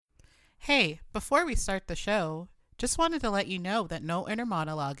Hey, before we start the show, just wanted to let you know that No Inner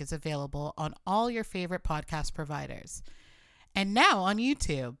Monologue is available on all your favorite podcast providers. And now on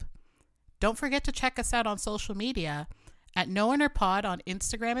YouTube. Don't forget to check us out on social media at No Inner Pod on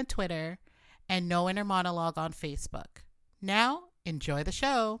Instagram and Twitter, and No Inner Monologue on Facebook. Now, enjoy the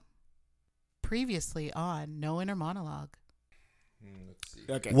show. Previously on No Inner Monologue. Let's see.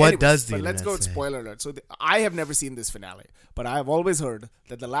 Okay. What anyways, does the but let's go with internet say? spoiler alert. So I have never seen this finale, but I have always heard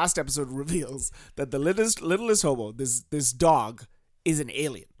that the last episode reveals that the littlest hobo, this dog, is an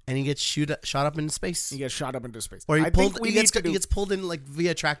alien. And he gets shot up into space. He gets shot up into space. Or he gets pulled in like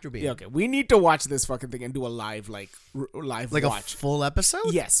via tractor beam. Yeah, okay. We need to watch this fucking thing and do a live live Like watch. a full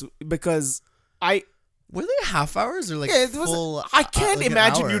episode? Yes, because Were they half hours or like it was, full? I can't like an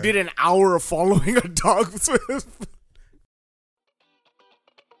imagine hour? you did an hour of following a dog.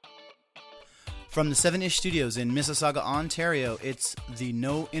 From the 7-ish Studios in Mississauga, Ontario, it's the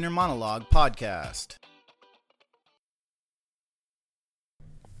No Inner Monologue podcast.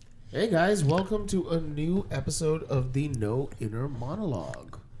 Hey guys, welcome to a new episode of the No Inner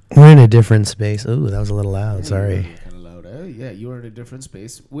Monologue. We're in a different space. Ooh, that was a little loud. Sorry. Kind of loud, eh? Yeah, you're in a different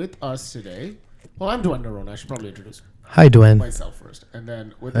space with us today. Well, I'm Dwayne Narone. I should probably introduce Hi, Dwayne. myself first, and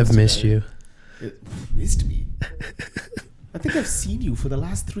then with I've us missed today- you. Missed me? I think I've seen you for the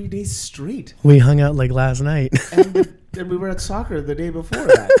last 3 days straight, We hung out like last night. and we were at soccer the day before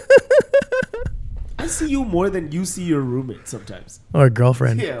that. I see you more than you see your roommate sometimes. Or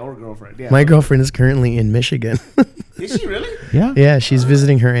girlfriend. Yeah, or girlfriend. Yeah. My girlfriend is currently in Michigan. Is she really? Yeah. Yeah, she's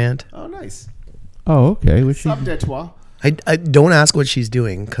visiting her aunt. Oh, nice. Oh, okay. Which Sup, Detroit? I don't ask what she's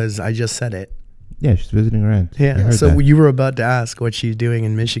doing because I just said it. yeah, she's visiting her aunt. I Yeah, heard so that. you were about to ask what she's doing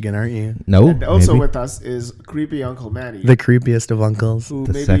in Michigan, aren't you? No. And also maybe. with us is creepy Uncle Manny, The creepiest of uncles. who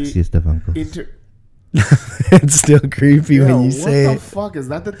the maybe sexiest of uncles. It's still creepy Yo, when you say what the it. fuck? Is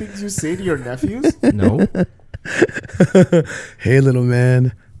that the things you say to your nephews? No. Hey, little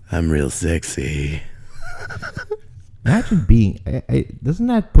man, I'm real sexy. Imagine being. Doesn't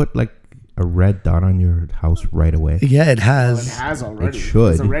that put like a red dot on your house right away? Yeah, it Well, it has. has already. It should.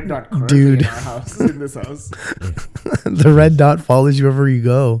 There's a red dot currently Dude. in our house, in this house. The red dot follows you wherever you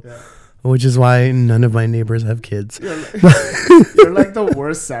go, Yeah. which is why none of my neighbors have kids. You're like the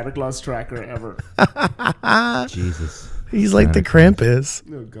worst Santa Claus tracker ever. Jesus. He's like the Krampus.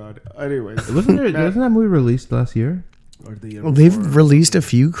 Oh God. Anyways, Wasn't that movie released last year? or the year Well, they've before. released a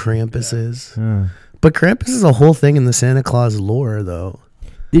few Krampuses. Uh. But Krampus is a whole thing in the Santa Claus lore, though.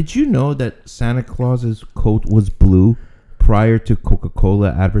 Did you know that Santa Claus's coat was blue prior to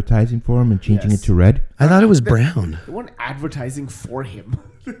Coca-Cola advertising for him and changing Yes. it to red? I thought it was brown. They weren't advertising for him.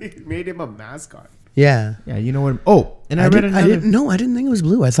 They made him a mascot. Yeah. Yeah, you know what? Oh, and I read another. I didn't think it was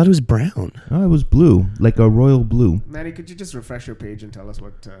blue. I thought it was brown. Oh, it was blue, like a royal blue. Manny, could you just refresh your page and tell us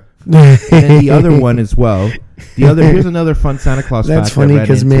what? And then the other one as well. Here's another fun Santa Claus That's fact I funny read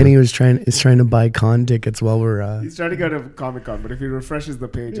because into. Manny is trying to buy con tickets while we're. He's trying to go to Comic Con, but if he refreshes the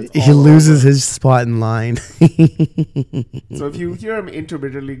page, it's He all loses over. his spot in line. So if you hear him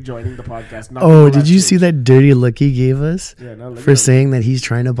intermittently joining the podcast, nothing Oh, will did you have see changed. that dirty look he gave us Yeah, no, look for at him. saying that he's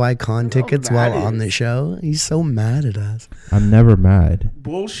trying to buy con Look how tickets mad while he on the is. show? He's so mad at us. I'm never mad.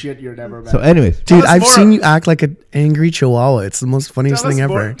 Bullshit. You're never mad. So, anyways, Dude, us I've more- seen you act like an angry chihuahua. It's the most funniest thing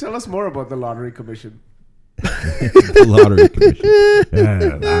ever. Tell us more about the lottery commission. the lottery commission.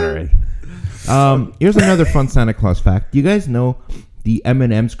 Yeah, lottery. Here's another fun Santa Claus fact. Do you guys know the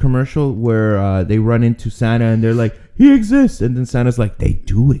M&M's commercial where they run into Santa and they're like, he exists, and then Santa's like, they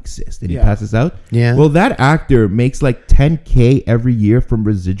do exist, and Yeah. he passes out? Yeah. Well, that actor makes like $10K every year from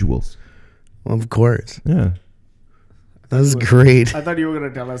residuals. Of course. Yeah. That was great. I thought you were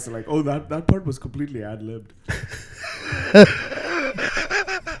gonna tell us like, oh, that part was completely ad libbed.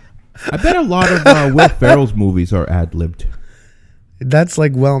 I bet a lot of Will Ferrell's movies are ad-libbed. That's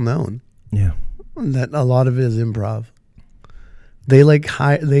like well known. Yeah. That a lot of it is improv. They like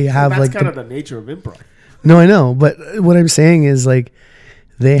they have That's like kind of the nature of improv. No, I know, but what I'm saying is like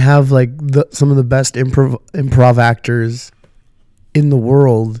they have like some of the best improv actors in the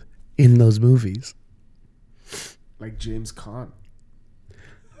world in those movies. Like James Caan.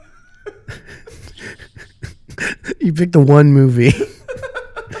 You picked the one movie.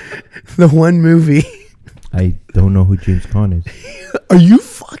 The one movie. I don't know who James Caan is. Are you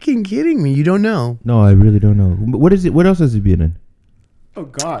fucking kidding me? You don't know? No, I really don't know. What is it? What else has he been in? Oh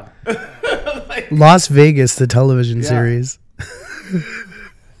God. Las Vegas, the television Yeah. series.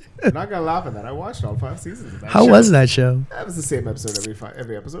 I'm not gonna laugh at that. I watched all 5 seasons of that. How show. was that show? That was the same episode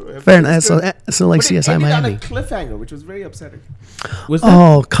every episode. Fair It was enough. good. So like But it CSI ended on Miami. a cliffhanger, which was very upsetting. Was that?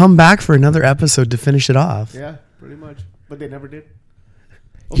 Oh, come back for another episode to finish it off. Yeah, pretty much. But they never did.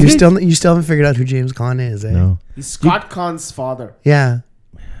 You still haven't figured out who James Caan is, eh? No. He's Scott Caan's father. Yeah.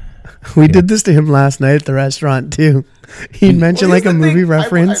 We did this to him last night at the restaurant too. He mentioned Well, like a here's the movie thing.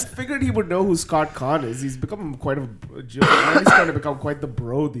 reference. I figured he would know who Scott Caan is. He's become quite a he's starting to become quite the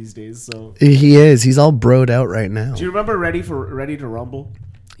bro these days. So He is. He's all broed out right now. do you remember Ready to Rumble?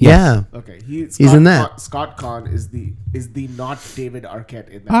 Yeah. Okay, He's in that. Scott Caan is the not David Arquette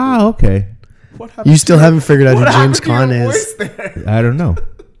in that. Ah, okay. What happened You still to your- haven't figured out who what James happened to Caan your is. voice there? I don't know.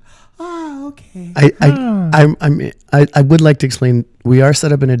 Ah, okay. I would like to explain. We are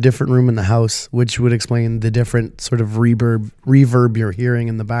set up in a different room in the house, which would explain the different sort of reverb you're hearing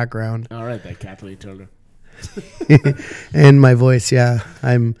in the background. All right, then, Kathleen Turner. And my voice, yeah,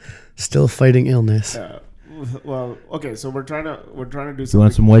 I'm still fighting illness. Well, okay, so we're trying to do You want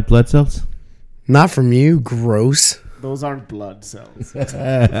something. some white blood cells? Not from you, gross. Those aren't blood cells.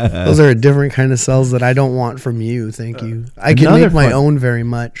 Those are a different kind of cells that I don't want from you. Thank you. I can Another make my fun- own very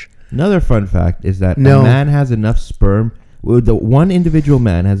much. Another fun fact is that No. a man has enough sperm. Well, the one individual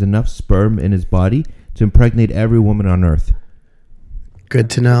man has enough sperm in his body to impregnate every woman on Earth. Good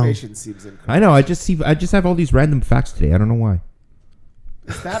to know. Information seems incorrect. I know. I just have all these random facts today. I don't know why.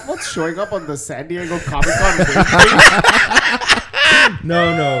 Is that what's showing up on the San Diego Comic Con page?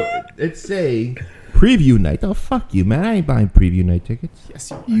 No. It's a preview night. Oh, fuck you, man. I ain't buying preview night tickets.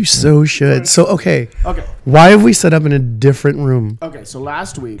 Yes, you are. You so should. So okay, Okay. why have we set up in a different room? Okay, so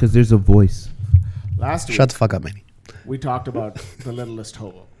last week Because there's a voice. Shut the fuck up, Manny. we talked about The Littlest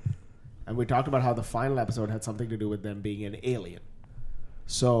Hobo. And we talked about how the final episode had something to do with them being an alien.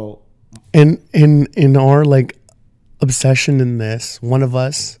 So, And in our like obsession in this, one of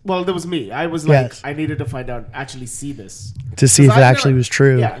us well, there was me. I was like, Yes. I needed to find out, actually see this. to see if it I've actually never- was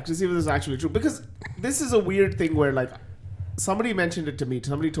true. Yeah, to see if it was actually true. Because this is a weird thing where, like, somebody mentioned it to me,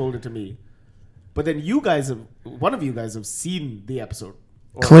 somebody told it to me, but then one of you guys have seen the episode.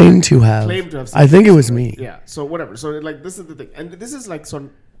 Or Claim to have. Claimed to have seen I think the it was episode. me. Yeah, so whatever. So, like, this is the thing. And this is, like, so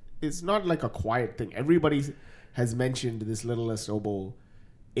it's not like a quiet thing. Everybody has mentioned this Littlest Hobo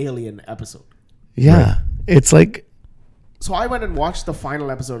alien episode. Yeah. It's like So I went and watched the final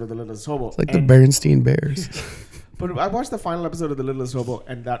episode of The Littlest Hobo. the Bernstein Bears. But I watched the final episode of The Littlest Hobo,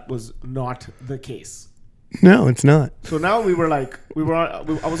 and that was not the case. No, it's not. So now I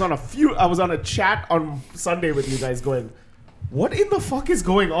was on a chat on Sunday with you guys going, what in the fuck is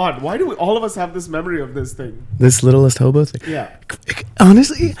going on? Why do all of us have this memory of this thing? This Littlest Hobo thing. Yeah.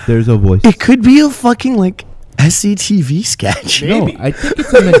 Honestly, There's a voice. it could be a fucking like SCTV sketch. Maybe. No, I think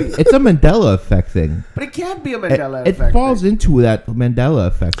it's a Mandela effect thing. But it can't be a Mandela It effect. falls thing. into that Mandela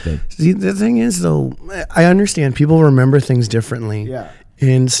effect thing. See, the thing is, though, I understand people remember things differently. Yeah.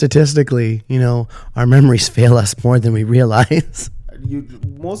 And statistically, our memories fail us more than we realize.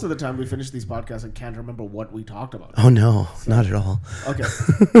 Most of the time we finish these podcasts and can't remember what we talked about. Oh, no, not at all. Okay.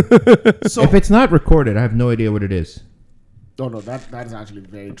 So If it's not recorded, I have no idea what it is. no, that is actually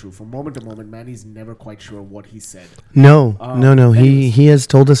very true. From moment to moment, Manny's never quite sure what he said. No. anyways. He has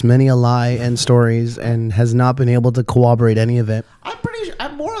told us many a lie and stories and has not been able to corroborate any of it. I'm pretty sure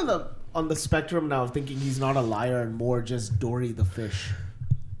I'm more on the spectrum now of thinking he's not a liar and more just Dory the fish.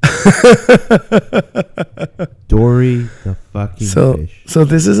 Dory the fucking fish. So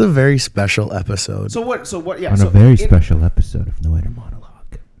this is a very special episode. So what? Yeah. On so a very special episode of No Inner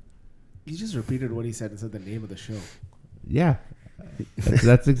Monologue. You just repeated what he said and said the name of the show. Yeah.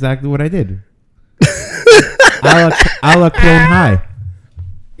 That's exactly what I did. a la Clone High.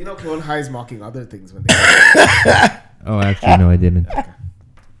 You know, Clone High is mocking other things when they. Oh, actually, no, I didn't.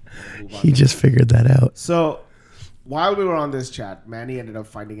 He just figured that out. So, while we were on this chat, Manny ended up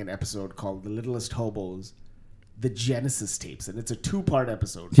finding an episode called The Littlest Hobos, The Genesis Tapes. And it's a 2-part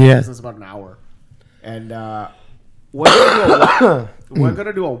episode. So Yeah. This is about an hour. And we're going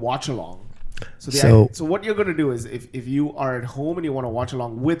to do a watch along. So what you're going to do is if you are at home and you want to watch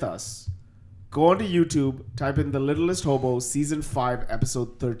along with us, go onto YouTube, type in The Littlest Hobo, Season 5,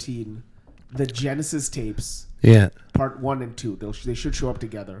 Episode 13, The Genesis Tapes, Yeah. Part 1 and 2. They should show up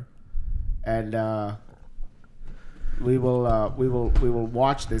together. And we will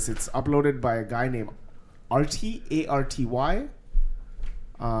watch this. It's uploaded by a guy named Arty, A-R-T-Y.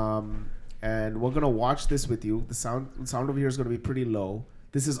 And we're gonna watch this with you. The sound over here is gonna be pretty low.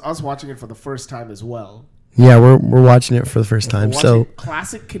 This is us watching it for the first time as well. Yeah, we're watching it for the first time. We're So watching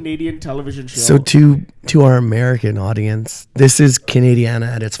classic Canadian television show. so to our American audience, this is Canadiana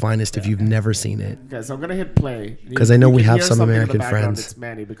at its finest if you've never seen it. Okay, so I'm gonna hit play 'Cause I know You we can have hear some something in the American background. friends. It's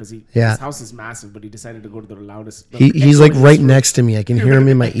Manny because Yeah. his house is massive, but he decided to go to the loudest. He's like right next to me. I can hear him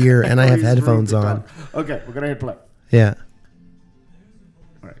in my ear and I have He's headphones really on. loud. Okay, we're gonna hit play. Yeah.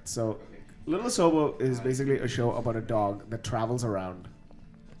 All right, so Littlest Hobo is basically a show about a dog that travels around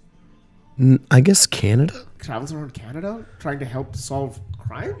I guess Canada? Travels around Canada trying to help solve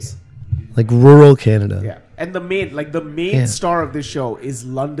crimes? Like rural Canada. Yeah. And the main star of this show is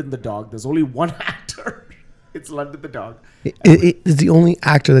London the dog. There's only one actor. It's London the dog. It's the only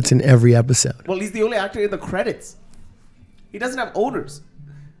actor that's in every episode. Well, he's the only actor in the credits. He doesn't have owners.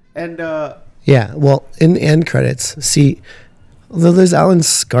 And yeah, well, in the end credits, see, there's Alan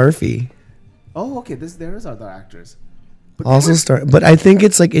Scarfy. oh, okay, there is other actors. But Also but I think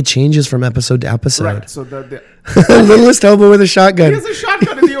it's like it changes from episode to episode. right. So the Littlest Hobo with a shotgun. he has a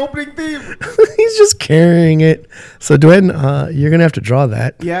shotgun in the opening theme. He's just carrying it. So Dwayne, you're gonna have to draw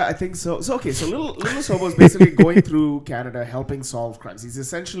that. Yeah, I think so. So okay, so Littlest Hobo is basically going through Canada helping solve crimes. He's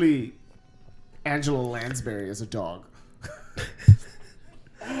essentially Angela Lansbury as a dog.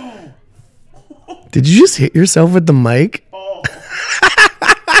 Did you just hit yourself with the mic? Oh.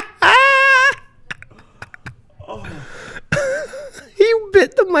 You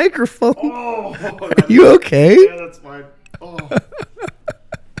bit the microphone. Oh. Are you okay? Yeah, that's fine. Oh.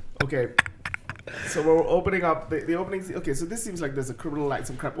 Okay. So we're opening up the opening. Okay, so this seems like there's a criminal like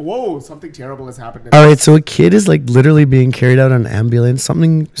some crap. Whoa, something terrible has happened. All right, so a kid is like literally being carried out on an ambulance.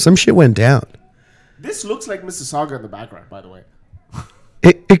 Some shit went down. This looks like Mississauga in the background, by the way.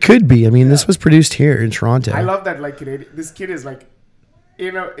 It could be. I mean, this was produced here in Toronto. I love that, like, this kid is like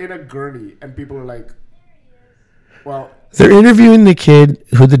in a gurney, and people are like, well, They're interviewing the kid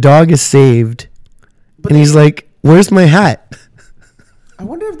who the dog is saved, and he's like, "Where's my hat?" I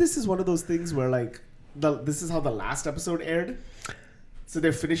wonder if this is one of those things where like this is how the last episode aired, so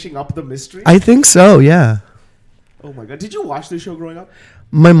they're finishing up the mystery. I think so. Yeah, Oh my god, did you watch this show growing up?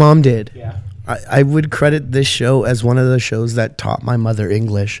 my mom did. Yeah. I would credit this show as one of the shows that taught my mother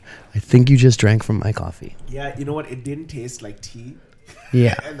English. I think you just drank from my coffee. Yeah, you know what? It didn't taste like tea.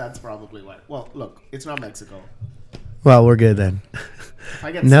 Yeah. And that's probably why. Well, look, it's not Mexico. Well, we're good then. If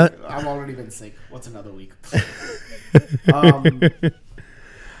I get No. sick, I've already been sick. What's another week?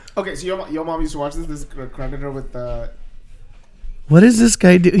 Okay, so your mom used to watch this creditor with What is this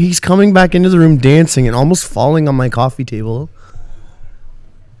guy do? He's coming back into the room dancing and almost falling on my coffee table.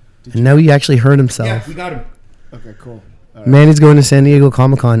 And now he actually hurt himself. we got him. Okay, cool. All right. Man, he's going to San Diego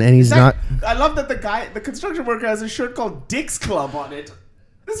Comic-Con and he's not. I love that the construction worker has a shirt called Dick's Club on it.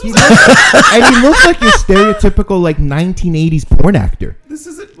 This was And he looks like your stereotypical like 1980s porn actor. This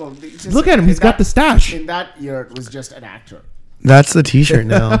isn't. Well, Look at him. He's got the stash. In that year, it was just an actor. That's the T-shirt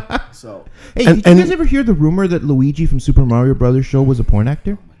now. So. Hey, And- did you guys ever hear the rumor that Luigi from Super Mario Brothers show was a porn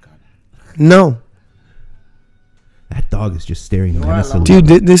actor? Oh my god. No. That dog is just staring know what I menacingly. love?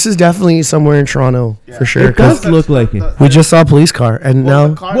 Dude, this is definitely somewhere in Toronto for sure. It does 'cause look like it. we just saw a police car and Well, the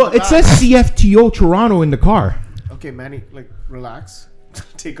now car in Well, the it back- says CFTO Toronto in the car. Okay, Manny, like relax,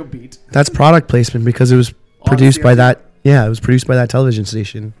 take a beat. that's product placement because it was produced by that. Yeah, it was produced by that television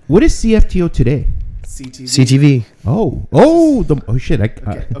station, What is CFTO today? CTV. CTV. Oh shit!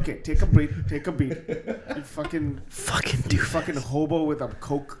 Okay, take a beat. Take a beat. You fucking Dude, fucking hobo with a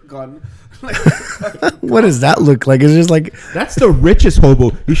coke gun. what does that look like? It's just like That's the richest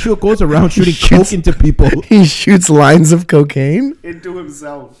hobo. He goes around shooting Shoots- coke into people. he shoots lines of cocaine. Into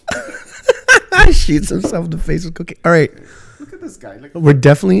himself. Shoots himself in the face with cocaine. All right, Look at this guy. Like, we're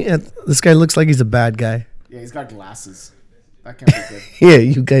definitely at. This guy looks like he's a bad guy. yeah, he's got glasses. That can't be good. Yeah,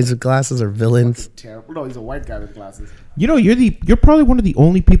 you guys with glasses are villains. Terrible. No, he's a white guy with glasses. You know, you're probably one of the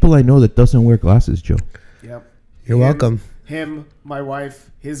only people I know that doesn't wear glasses, Joe. Yep. You're welcome. Him, my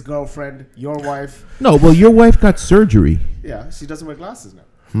wife, his girlfriend, your wife. No, well, your wife got surgery. Yeah, she doesn't wear glasses now.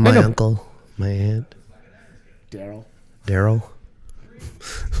 My know. uncle, my aunt, Daryl. Daryl,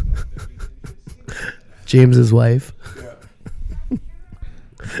 James's wife.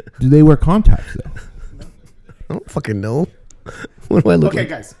 Do they wear contacts though? I don't fucking know. What do I look Okay, like?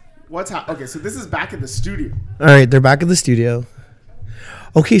 guys. Okay, so this is back in the studio. All right, they're back at the studio.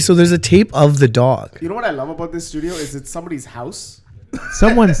 Okay, so there's a tape of the dog. You know what I love about this studio is it's somebody's house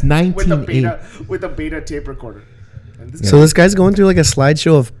Someone's with 1980. a beta tape recorder. And this So this guy's going through like a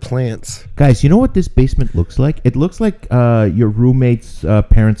slideshow of plants. Guys, you know what this basement looks like? It looks like your roommate's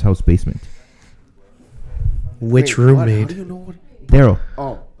parents' house basement. Which Wait, what? How roommate? do you know what? Daryl.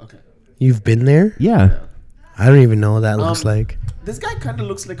 Oh, okay. You've been there? Yeah. I don't even know what that looks like. This guy kind of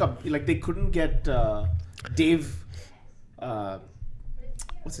looks like they couldn't get Dave.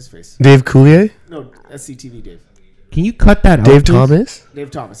 What's his face? Dave Coulier? No, SCTV Dave. Can you cut that out? Dave please? Thomas? Dave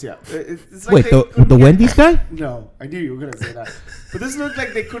Thomas. Yeah. It's like Wait, they the couldn't get- Wendy's guy? No, I knew you were gonna say that. But this looked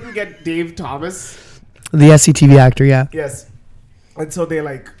like they couldn't get Dave Thomas. The SCTV actor, yeah. Yes. And so they're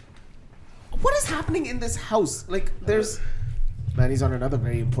like, what is happening in this house? Like, man, he's on another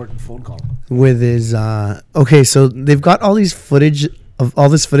very important phone call. With his okay, so they've got all these footage of all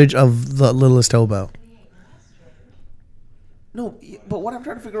this footage of the Littlest Hobo. No, but what I'm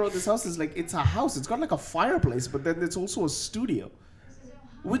trying to figure out this house is like it's a house. It's got like a fireplace, but then it's also a studio.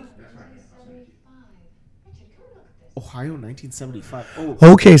 With Ohio, 1975. Oh,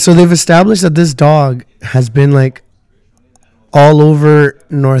 Okay, so they've established that this dog has been like all over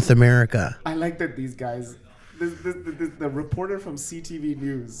North America. I like that these guys. The reporter from CTV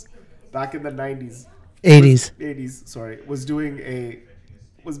News back in the 90s. 80s. Sorry,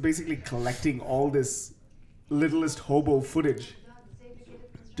 was basically collecting all this Littlest Hobo footage.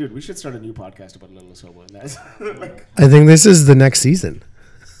 Dude, we should start a new podcast about Littlest Hobo. And that's like, I think this is the next season.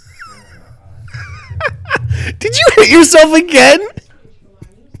 Did you hit yourself again?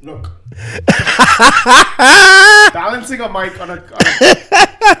 look, balancing a mic on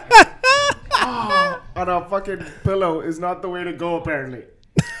a fucking pillow is not the way to go. Apparently,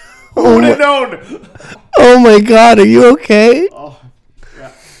 who would have known? Oh my God, are you okay? Oh,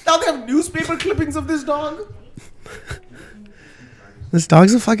 yeah. Now they have newspaper clippings of this dog. This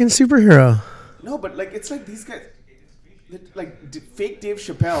dog's a fucking superhero. No, but like it's like these guys, like fake Dave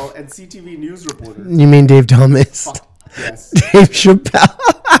Chappelle and CTV News reporter. You mean Dave Thomas? Fuck, yes. Dave Chappelle.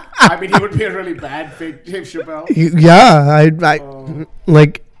 I mean, he would be a really bad fake Dave Chappelle. Yeah,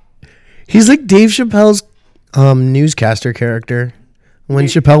 like he's like Dave Chappelle's newscaster character when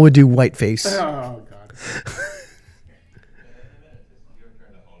Chappelle would do whiteface. Oh God.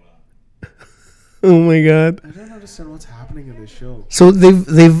 Oh my God. I don't understand what's happening in this show. So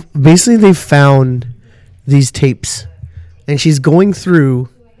they've found these tapes, and she's going through.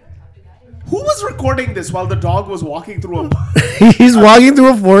 Who was recording this while the dog was walking through a? He's walking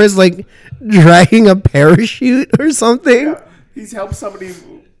through a forest, like dragging a parachute or something. Yeah, he's helped somebody.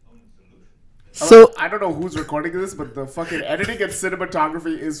 So I don't know who's recording this, but the fucking editing and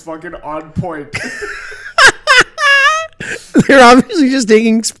cinematography is fucking on point. they're obviously just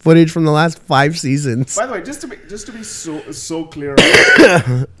taking footage from the last 5 seasons. By the way, just to be so clear,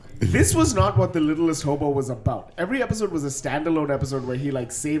 this was not what the Littlest Hobo was about. Every episode was a standalone episode where he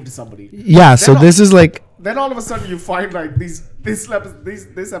like saved somebody. Yeah, so this is like. Then all of a sudden you find like this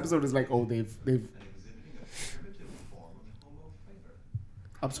episode is like, oh, they've.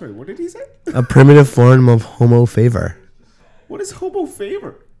 I'm sorry, what did he say? A primitive form of homo favor. What is homo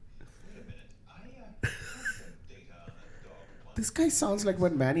favor? This guy sounds like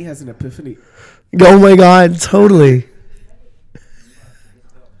when Manny has an epiphany. Oh my God, totally.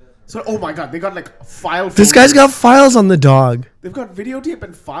 So, oh my God, they got like file. This guy's got files on the dog. They've got videotape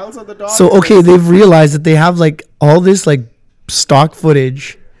and files on the dog. So, okay, they've realized that they have like all this like stock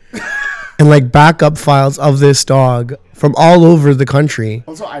footage and like backup files of this dog from all over the country.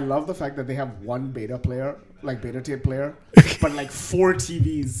 Also, I love the fact that they have one beta tape player, but like 4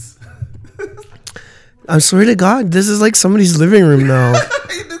 TVs. I swear to God, this is like somebody's living room now.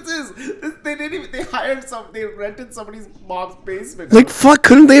 They rented somebody's mom's basement. Like, fuck,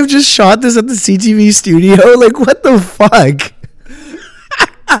 couldn't they have just shot this at the CTV studio? Like, what the fuck?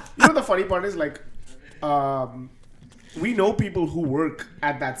 You know the funny part is like, we know people who work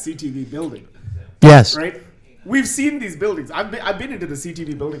at that CTV building. Yes. Right? We've seen these buildings. I've been into the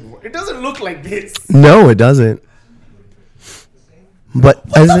CTV building before. It doesn't look like this. No, it doesn't. But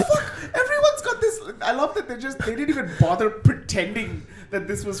What the fuck? Everyone's got this. I love that they didn't even bother pretending that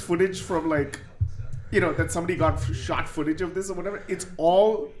this was footage from like, that somebody got shot footage of this or whatever. It's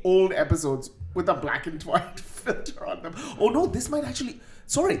all old episodes with a black and white filter on them. Oh no, this might actually.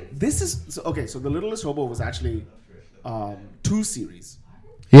 Sorry, this is okay. So the Littlest Hobo was actually 2 series.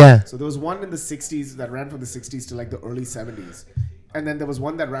 yeah. So there was one in the 60s that ran from the 60s to like the early 70s. And then there was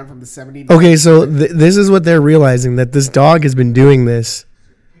one that ran from the 70s. Okay, so this is what they're realizing, that this dog has been doing this.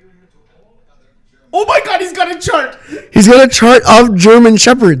 Oh my God, he's got a chart. He's got a chart of German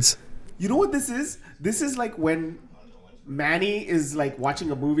Shepherds. You know what this is? This is like when Manny is like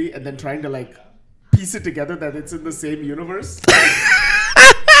watching a movie and then trying to like piece it together that it's in the same universe.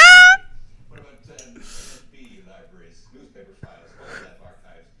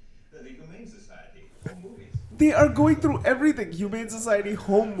 They are going through everything. Humane Society,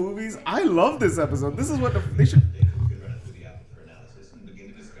 home movies. I love this episode. This is what they should.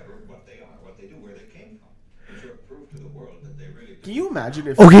 Can you imagine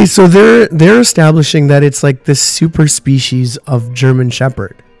if? Okay, so they're establishing that it's like this super species of German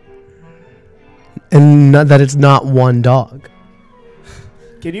Shepherd, and that it's not one dog.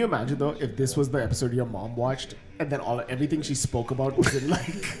 Can you imagine though if this was the episode your mom watched and then everything she spoke about was in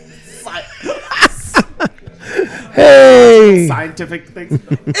like Hey, scientific things?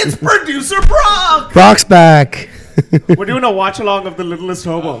 It's producer Brock. Brock's back. We're doing a watch along of the Littlest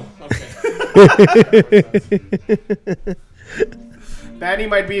Hobo. Manny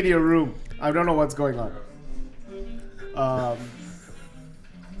might be in your room. I don't know what's going on.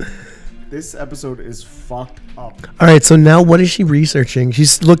 This episode is fucked up. All right, so now what is she researching?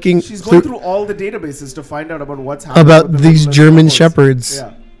 She's looking. She's going through all the databases to find out about what's happening about with these Littlest German Hobos. shepherds.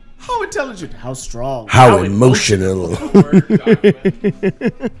 Yeah. How intelligent? How strong? How emotional?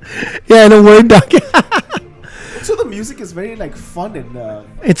 Yeah, in a Word doc. So the music is very like fun and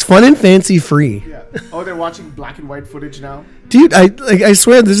It's fun and fancy free. yeah. Oh, they're watching black and white footage now. Dude, I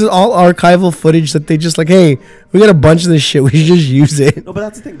swear this is all archival footage that they just like, hey, we got a bunch of this shit. We should just use it. No, but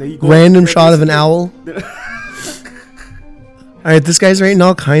that's the thing. They go Random they're shot of an basically- owl. they're- All right, this guy's writing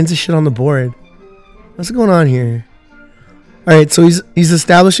all kinds of shit on the board. What's going on here? All right, so he's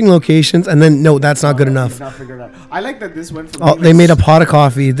establishing locations, and then no, that's not good He's enough. not figured out. I like that this went from. Oh, being they like made a pot of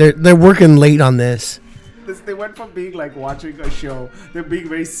coffee. They're working late on this. They went from being like watching a show. They're being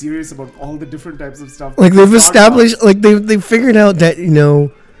very serious about all the different types of stuff. Like they've Talk established, about- like they've figured out that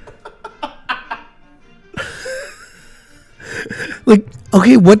like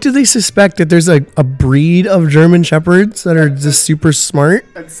okay, what do they suspect that there's a breed of German shepherds that are just super smart,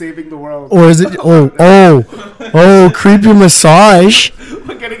 and saving the world. or is it creepy massage?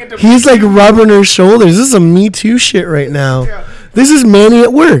 We're getting into He's like rubbing her shoulders. This is some Me Too shit right now. Yeah. This is Manny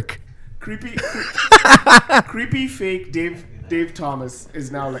at work. creepy fake Dave Thomas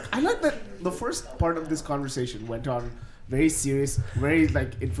is now like. I like that the first part of this conversation went on very serious, very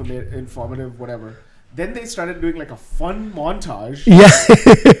like informative, whatever. Then they started doing like a fun montage, Yeah.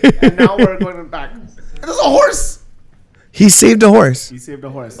 and now we're going back. There's a horse. He saved a horse. He saved a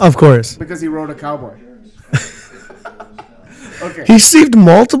horse Of course. because he rode a cowboy. Okay. He saved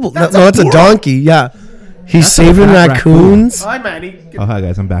multiple. That's no, a that's a boar. donkey. Yeah. He's That's a saving fat raccoons. Hi, Manny. Oh, hi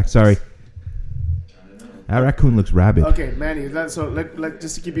guys, I'm back. Sorry. That raccoon looks rabid. Okay, Manny. So let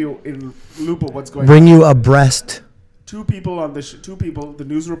just to keep you in loop of what's going on. Bring you abreast. Two people on the two people, the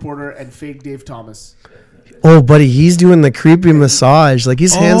news reporter and fake Dave Thomas. Oh, buddy, he's doing the creepy massage. Like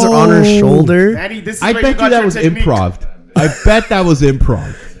his hands are on her Oh. shoulder. Manny, this is I where bet you got that your was technique. improv. I bet that was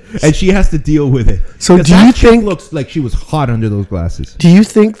improv. And she has to deal with it. So 'Cause do that you chick think- looks like she was hot under those glasses? Do you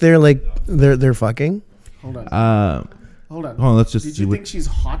think they're like they're fucking? Hold on. Hold Hold on. on, let's just Did see you what- think she's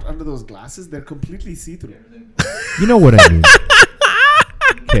hot under those glasses? They're completely see-through. You know what I mean.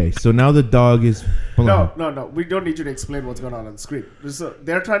 Okay, so now the dog is. Hold on. No. We don't need you to explain what's going on the screen.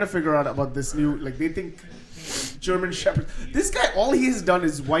 They're trying to figure out about this new, like they think German Shepherd. This guy, all he has done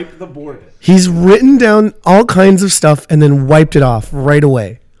is wipe the board. He's written down all kinds of stuff and then wiped it off right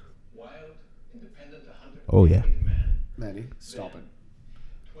away. Oh yeah. Manny, stop it.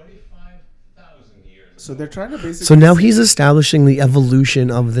 So they're trying to basically. So now he's establishing the evolution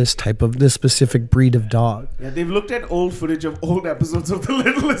of this specific breed of dog. Yeah, they've looked at old footage of old episodes of The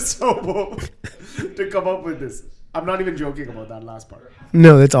Littlest Hobo to come up with this. I'm not even joking about that last part.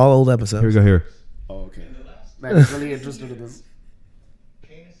 No, that's all old Here we episodes. go. Here. Oh, okay. Man, I'm really interested in this.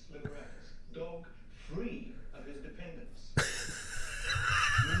 Dog free of his dependents.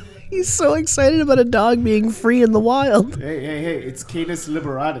 He's so excited about a dog being free in the wild. Hey, it's Canis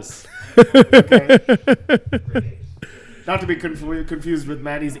liberatus. Okay? Not to be confused with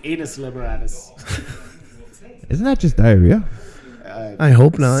Manny's anus liberatus. Isn't that just diarrhea? I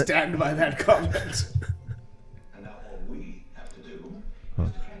hope not. Stand by that comment. And now all we have to do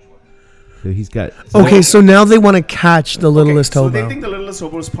So he's got. Okay, so now they want to catch the Littlest so Hobo. they think the Littlest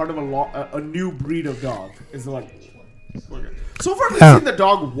Hobo is part of a new breed of dog. Is the one. So far, we've Yeah. seen the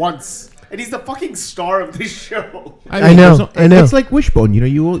dog once, and he's the fucking star of this show. I know, I know. It's like Wishbone. You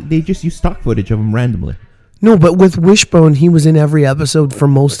know, they just use stock footage of him randomly. No, but with Wishbone, he was in every episode for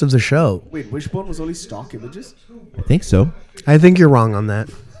most of the show. Wait, Wishbone was only stock images? I think so. I think you're wrong on that.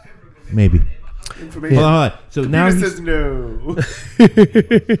 Maybe. Information. Hold on. So now Peter he's, says no.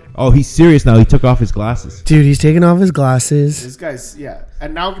 oh, he's serious now. He took off his glasses. Dude, he's taking off his glasses. This guy's, yeah.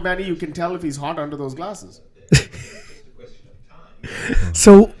 And now, Manny, you can tell if he's hot under those glasses.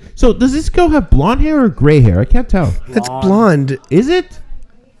 So So does this girl have blonde hair or gray hair? I can't tell. that's blonde. Is it?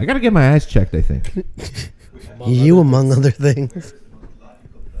 I gotta get my eyes checked. I think. You, among other things.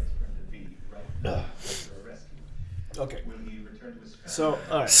 Okay. So,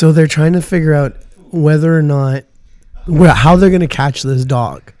 all right. So they're trying to figure out whether or not, how they're going to catch this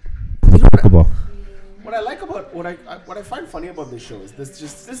dog. Pokeball. What I like about what I find funny about this show is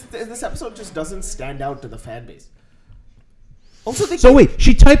this episode just doesn't stand out to the fan base. Also, they So wait,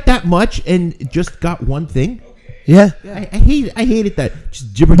 she typed that much and just got one thing? Yeah. I hated that.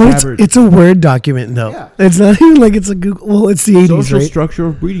 Just jibber But jabber. it's a Word document, though. Yeah. It's not even like it's a Google. Well, it's the 80s, social right? structure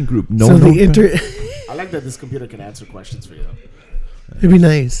of breeding group. No, So no. I like that this computer can answer questions for you. Though. It'd be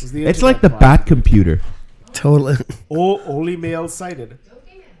nice. The It's like the internet bat computer. Totally. Oh, only male sighted.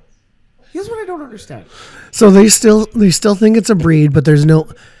 Here's what I don't understand. So they still think it's a breed, but there's no.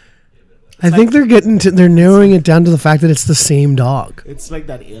 I think they're narrowing it down to the fact that it's the same dog. It's like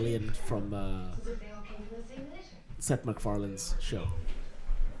that alien from Seth MacFarlane's show.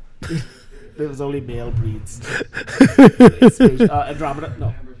 There was only male breeds. Andromeda?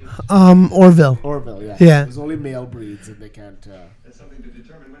 No. Orville. Orville, yeah. Yeah. There's only male breeds and they can't... That's something to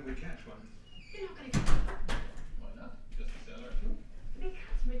determine when we catch one. You're not going to catch one. Why not? Just to sell our food.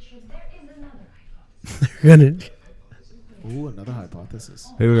 Because, Richard, there is another hypothesis. They're gonna. Ooh, another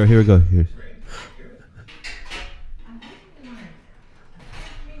hypothesis. Here we go. Here's.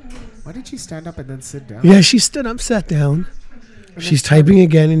 Why did she stand up and then sit down? Yeah, she stood up, sat down. She's typing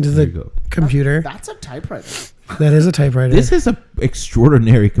again into There you the go. computer. That's a typewriter. That is a typewriter. This is an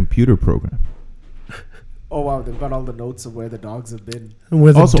extraordinary computer program. Oh, wow. They've got all the notes of where the dogs have been.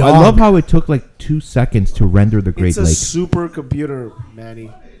 With Also, a I dog. love how it took like 2 seconds to render the Great It's a Lakes. super computer,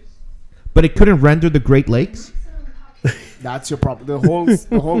 Manny. But it couldn't render the Great Lakes? That's your problem. The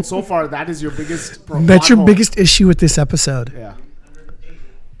whole. So far, that is your biggest. That's your pothole. biggest issue with this episode. Yeah. What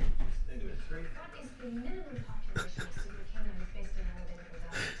is the minimum population of super canines based on our available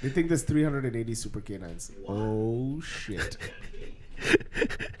data? They think there's 380 super canines. Oh shit!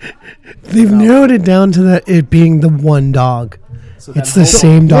 They've narrowed it down to that it being the one dog. So It's then the how-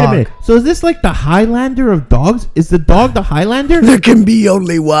 same Wait a dog. minute. So is this like the Highlander of dogs? Is the dog the Highlander? There can be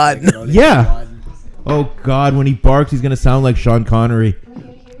only one. Yeah. One. Oh God, when he barks, he's gonna sound like Sean Connery.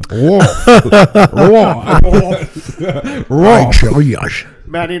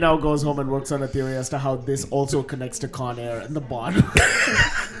 Manny now goes home and works on a theory as to how this also connects to Con Air and the Bond.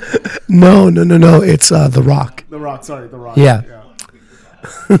 No. It's The Rock. The Rock, sorry, The Rock. Yeah.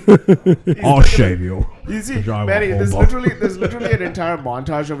 I'll shave you. You see, Drive a Manny, there's hobo. literally an entire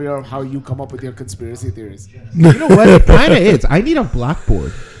montage of how you come up with your conspiracy theories. You know what? It kind of is. I need a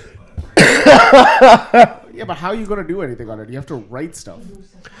blackboard. Yeah, but how are you gonna do anything on it? You have to write stuff.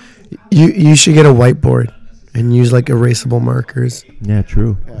 You should get a whiteboard and use like erasable markers. Yeah,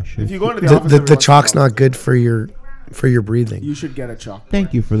 true. Yeah. I should. If you go into the, The, office, the, every the once in a chalk's while, not good for your breathing. You should get a chalk.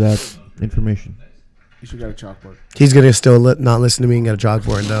 Thank you for that information. You should get a chalkboard, He's gonna still not listen to me and get a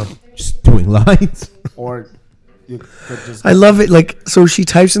chalkboard though. Just doing lines. or you could just. I love it. Like, so she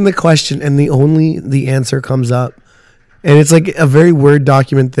types in the question and the answer comes up, and it's like a very Word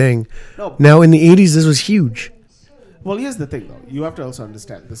document thing. No. Now in the 80s, this was huge. Well, here's the thing, though. You have to also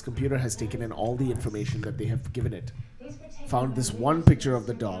understand this computer has taken in all the information that they have given it. Found this one picture of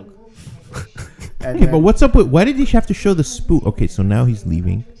the dog. And Okay, then but what's up with? Why did he have to show the spook? Okay, so now he's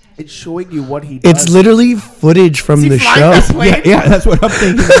leaving. it's showing you what he does. It's literally footage from Is he the flying show. this way? Yeah, that's what I'm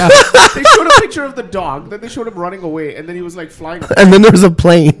thinking. Now. They showed a picture of the dog, then they showed him running away, and then he was like flying. And then there was a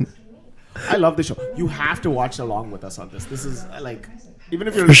plane. I love the show. You have to watch along with us on this. This is like, even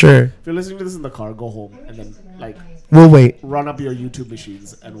if you're For sure. if you're listening to this in the car, go home and then like We'll wait. run up your YouTube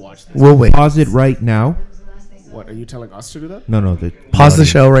machines and watch this. We'll wait. Pause it right now. What are you telling us to do that? No. Pause the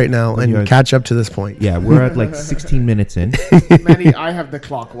show right now When you're- and catch up to this point. Yeah, we're at like 16 minutes in. Manny, I have the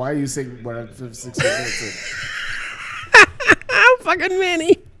clock. Why are you saying we're at 16 minutes in? Fucking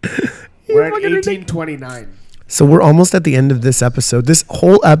Manny. We're at 18:29. So we're almost at the end of this episode. This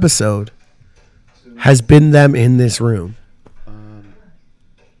whole episode has been them in this room.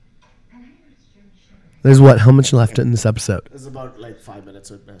 There's what? How much left in this episode? It's about like 5 minutes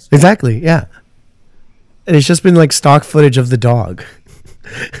at best. Exactly, yeah. And it's just been like stock footage of the dog.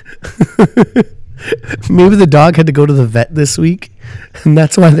 Maybe the dog had to go to the vet this week, and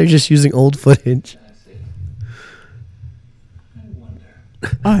that's why they're just using old footage.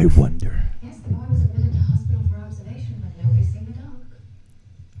 I wonder. Yes, the boy was admitted to hospital for observation, but nobody's seen the dog.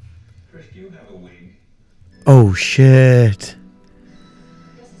 Chris, do you have a wig? Oh, shit.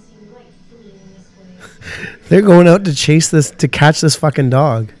 Doesn't seem right fooling in this way. They're going out to catch this fucking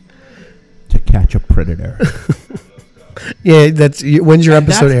dog. To catch a predator. Yeah, when's your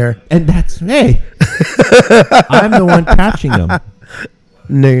episode air? And that's, hey. I'm the one catching them.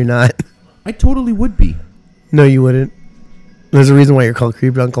 No, you're not. I totally would be. No, you wouldn't. There's a reason why you're called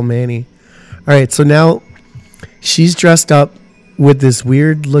Creepy Uncle Manny. All right, so now she's dressed up with this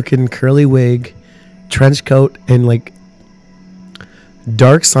weird looking curly wig, trench coat, and like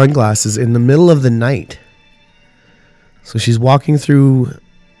dark sunglasses in the middle of the night. So she's walking towards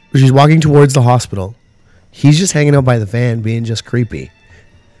the hospital. He's just hanging out by the van being just creepy.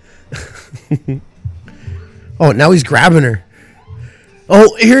 Oh, now he's grabbing her.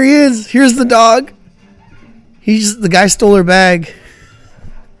 Oh, here he is. Here's the dog. The guy stole her bag.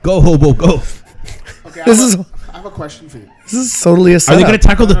 Go, hobo, go. Okay, This is I have a question for you. totally a Are setup. they going to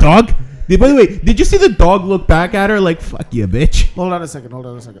tackle the dog? By the way, did you see the dog look back at her like, fuck you, bitch? Hold on a second.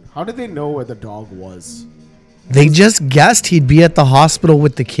 How did they know where the dog was? They just guessed he'd be at the hospital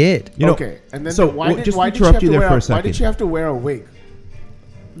with the kid. You know, okay, and then so why did just she interrupt have you to there wear for a why second. did she have to wear a wig?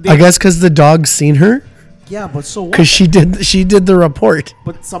 I guess because the dog's seen her. Yeah, but so what? Because she did the report.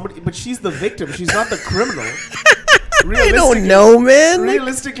 But she's the victim. She's not the criminal. I don't know, man.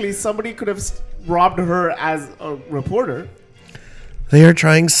 Realistically, somebody could have robbed her as a reporter. They are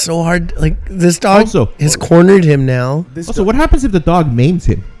trying so hard. Like, this dog Also- has cornered him now. Also, what happens if the dog maims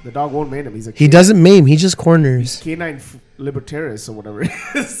him? The dog won't maim him. He's a He doesn't maim. He just corners. canine libertarius or whatever it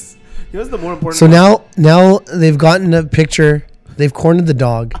is. Here's the more important. So one. now they've gotten a picture. They've cornered the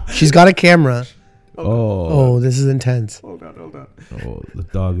dog. She's got a camera. Oh, Oh, this is intense. Hold on. the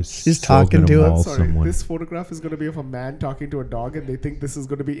dog is She's so talking gonna to him. maul Sorry, someone. this photograph is going to be of a man talking to a dog, and they think this is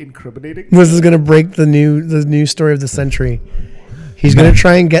going to be incriminating. This is gonna break the news story of the century. He's gonna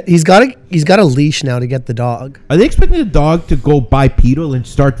try and get. He's got a leash now to get the dog. Are they expecting the dog to go bipedal and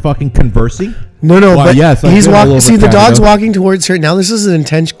start fucking conversing? No, Why, but yes, I've he's been all walking. over See, the dog's Canada. walking towards her. Now this is an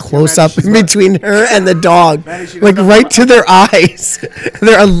intense close up she's in got- between her and the dog, Man, she like doesn't right have- to their eyes.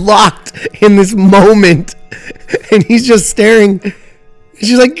 They're locked in this moment, and he's just staring.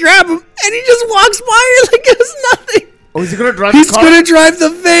 She's like, grab him, and he just walks by her like it's nothing. Oh, is he going to drive He's the car? gonna drive the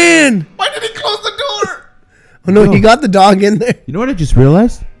van. Why did he close the door? Oh no, he got the dog in there. You know what I just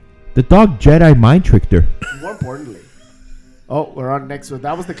realized? The dog Jedi mind tricked her. More importantly. Oh, we're on next one.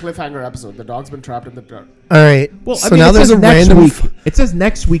 That was the cliffhanger episode. The dog's been trapped in the dark. All right. Well, So I mean, now it there's says a next random. week. It says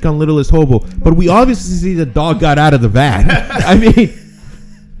next week on Littlest Hobo, but we obviously see the dog got out of the van. I mean,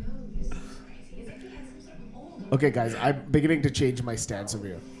 Okay, guys, I'm beginning to change my stance over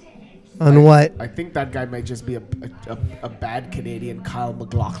here. On what? I think that guy might just be a bad Canadian Kyle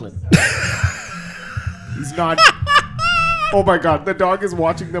MacLachlan. He's not. Oh my god, the dog is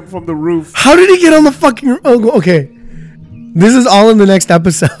watching them from the roof. How did he get on the fucking? Oh, okay. This is all in the next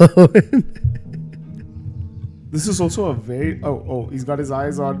episode. This is also a very. Oh, he's got his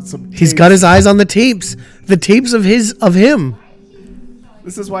eyes on some. He's tapes. got his eyes on the tapes of him.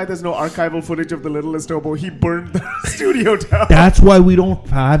 This is why there's no archival footage of the Littlest Hobo. He burned the studio down. that's why we don't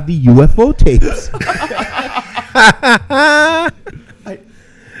have the UFO tapes.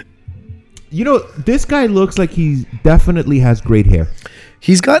 You know, this guy looks like he definitely has great hair.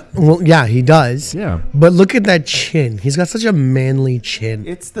 He's got. Well, yeah, he does. Yeah. But look at that chin. He's got such a manly chin.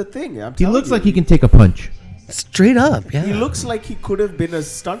 It's the thing. I'm He telling looks you. like he can take a punch. Straight up. Yeah. He looks like he could have been a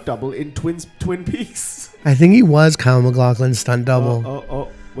stunt double in Twin Peaks. I think he was Kyle MacLachlan's stunt double.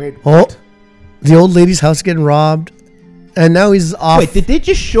 Wait. Oh, the old lady's house getting robbed, and now he's off. Wait, did they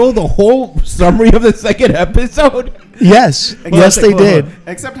just show the whole summary of the second episode? Yes, yes, they did.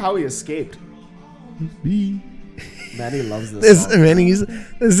 Except how he escaped. Manny loves this. This, song. man, this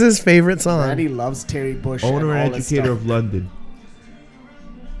is his favorite song. Manny loves Terry Bush. Owner and and all this educator stuff. of London.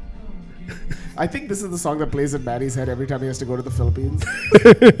 I think this is the song that plays in Manny's head every time he has to go to the Philippines.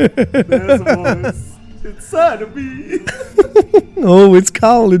 There's a voice inside of me. Oh, it's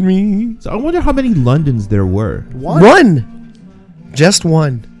calling me. So I wonder how many Londons there were. One. Just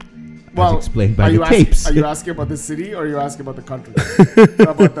one. Well, explained by are the you asking- tapes. Are you asking about the city or are you asking about the country?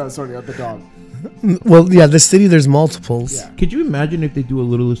 About the dog. Well, yeah, the city, there's multiples. Yeah. Could you imagine if they do a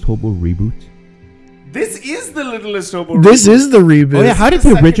Littlest Hobo reboot? This is the Littlest Hobo. This reboot. is the reboot. Oh yeah, how did the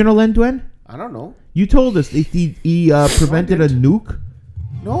the second- original end, Dwayne? I don't know. You told us he prevented a nuke.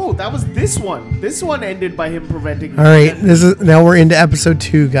 No, that was this one. This one ended by him preventing. All right, now we're into episode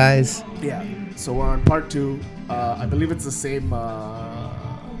 2, guys. Yeah. So we're on part 2. I believe it's the same.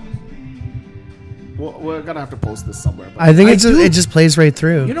 We're gonna have to post this somewhere. But I think I it do- just plays right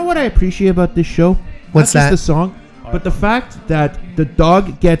through. You know what I appreciate about this show? What's Not that? just the song, but the fact that the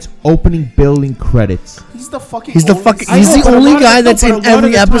dog gets opening billing credits. he's the fucking. He's the only fucking. son- He's I know, the but a only lot of- guy no, that's but a in lot of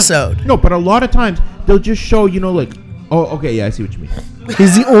every the time- episode. No, but a lot of times they'll just show, like, oh, okay, yeah, I see what you mean.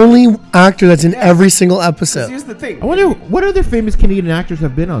 He's the only actor that's in Yeah. every single 'Cause episode. here's the thing. I wonder what other famous Canadian actors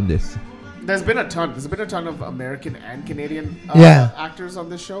have been on this. There's been a ton. There's been a ton of American and Canadian Yeah. actors on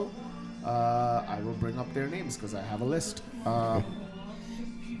this show. I will bring up their names because I have a list. But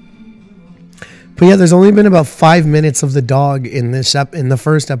yeah, there's only been about 5 minutes of the dog in this in the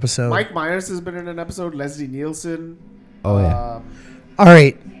first episode. Mike Myers has been in an episode. Leslie Nielsen. Oh, yeah. All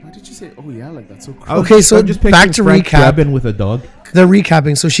right, Why did you say? Oh yeah, like that's so. I was- Okay, so I'm just back picturing to Frank recap. Drebin with a dog. they're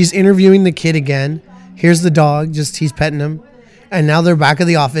recapping. So she's interviewing the kid again. Here's the dog, just he's petting him, and now they're back at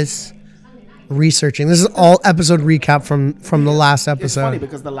the office. researching. This is all episode recap from the last It's funny episode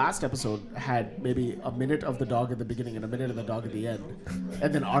because the last episode had maybe a minute of the dog at the beginning and a minute of the dog at the end,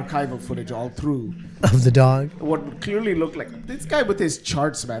 and then archival footage all through. of the dog. What clearly looked like this guy with his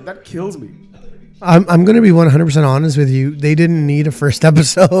charts, man, that kills me. I'm going to be 100% honest with you. They didn't need a first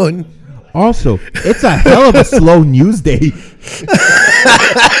episode. Also, it's a hell of a slow news day.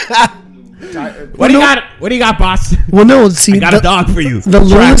 What do you got? What do you got, boss? Well, no, see, I got a dog for you.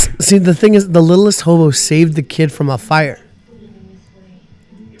 The thing is, the Littlest Hobo saved the kid from a fire.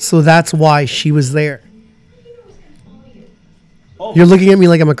 So that's why she was there. You're looking at me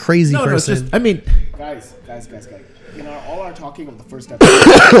like I'm a crazy No, it's person. just, I mean, Guys. In all our talking of the first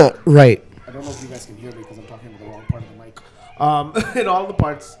episode, Right. I don't know if you guys can hear me because I'm talking to the wrong part of the mic. In all the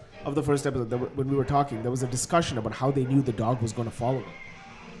parts of the first episode, when we were talking, there was a discussion about how they knew the dog was going to follow them.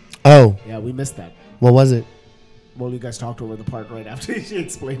 Oh, Yeah, we missed that. what was it? Well, you guys talked over the part right after she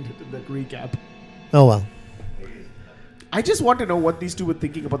explained it in the recap. Oh, well. I just want to know what these two were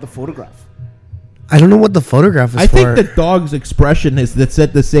thinking about the photograph. I don't know what the photograph is I for. think the dog's expression is that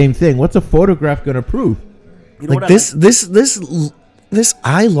said the same thing. What's a photograph going to prove? You know like what this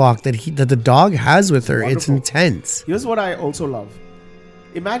eye lock that the dog has with her, it's Wonderful. intense. Here's what I also love.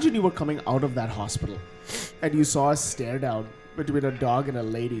 Imagine you were coming out of that hospital and you saw a stare down between a dog and a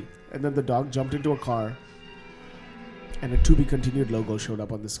lady, and then the dog jumped into a car and a to be continued logo showed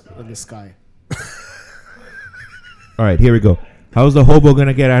up on the sky. All right, here we go. How's the hobo going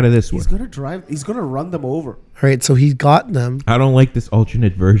to get out of this one? He's gonna run them over. All right, so he got them. I don't like this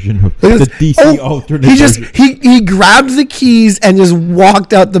alternate version of Look the at this. DC Oh, alternate he just version. he grabbed the keys and just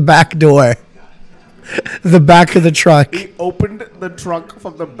walked out the back door. The back of the truck. He opened the trunk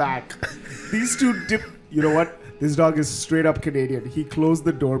from the back. These two dip. You know what? This dog is straight up Canadian. He closed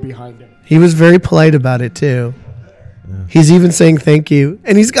the door behind him. He was very polite about it too. He's even saying thank you,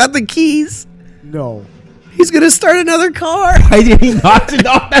 and he's got the keys. No. He's gonna start another car. Why did he knock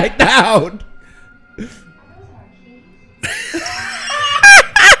that down?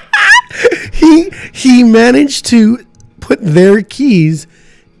 He managed to put their keys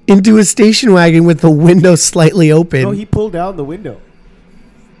into a station wagon with the window slightly open. No, he pulled down the window.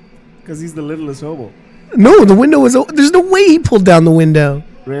 Because he's the littlest hobo. No, the window was open. There's no way he pulled down the window.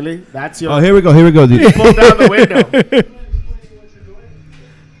 Really? That's your... Oh, here we go. Dude. pulled down the window.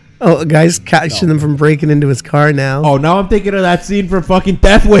 Oh, a guy's catching them from breaking into his car now. Oh, now I'm thinking of that scene from fucking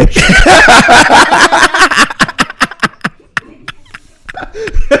Death Wish.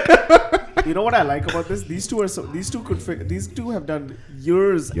 You know what I like about this? These two have done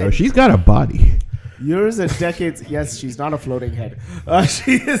years. Yo, she's got a body. Years and decades. Yes, she's not a floating head.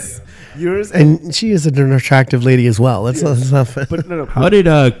 She is years And she is an attractive lady as well. That's not. But no. How did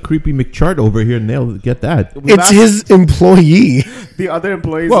Creepy McChart over here get that? It's his employee. The other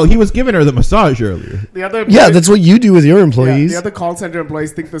employees. Well, he was giving her the massage earlier. the other Yeah, employees- that's what you do with your yeah, employees. the other call center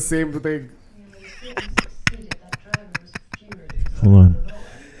employees think the same thing. Hold on.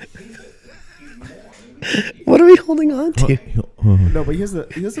 What are we holding on to? No, but here's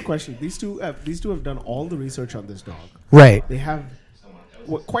the question. These two have done all the research on this dog. Right, They have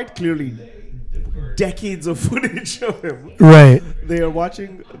quite clearly decades of footage of him. right. They are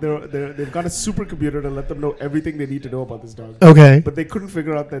watching. They've got a supercomputer to let them know everything they need to know about this dog. Okay. But they couldn't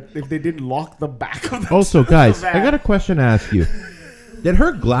figure out that if they didn't lock the back of the Also, guys, van- I got a question to ask you. Did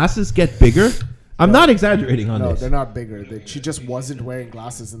her glasses get bigger? I'm not exaggerating on No, this. they're not bigger. She just wasn't wearing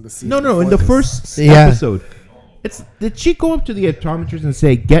glasses in the scene. No, in before the this. first Yeah. episode. Did she go up to the optometrist and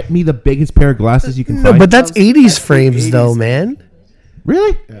say, "Get me the biggest pair of glasses you can No, find"? but that's That's 80s the frames, 80s. though, man.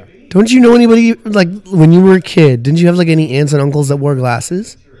 Really? Don't you know anybody, like, when you were a kid, didn't you have, like, any aunts and uncles that wore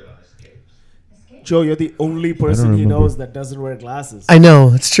glasses? Joe, you're the only person he remember. knows that doesn't wear glasses. I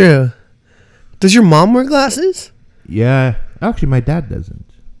know, it's true. Does your mom wear glasses? Yeah. Actually, my dad doesn't.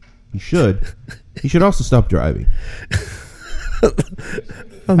 He should. He should also stop driving.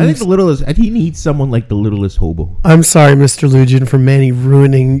 I think the littlest. He needs someone like the Littlest Hobo. I'm sorry, Mr. Lujan, for Manny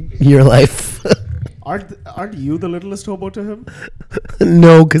ruining your life. Aren't you the littlest hobo to him?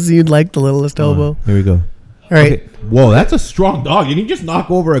 No, because you'd like the Littlest Hobo. Here we go. All right. Okay. Whoa, that's a strong dog. Did he just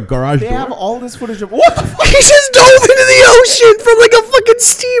knock over a garage They door? have all this footage of what the fuck? He just dove into the ocean from, like, a fucking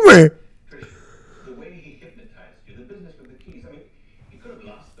steamer. The way he hypnotized you, the business with the keys, I mean, he could have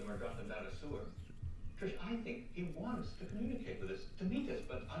lost them or got them down a sewer. Trish, I think he wants to communicate with us, to meet us,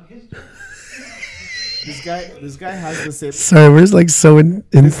 but on his terms. This guy has the same. Sorry, we're just, like, so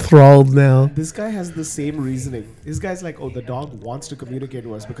enthralled now. This guy has the same reasoning. This guy's like, oh, the dog wants to communicate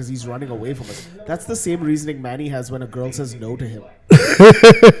with us because he's running away from us. That's the same reasoning Manny has when a girl says no to him.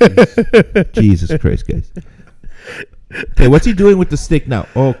 Jesus Christ, guys. Okay, what's he doing with the stick now?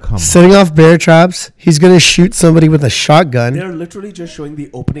 Oh, come on. Setting off bear traps. He's going to shoot somebody with a shotgun. They're literally just showing the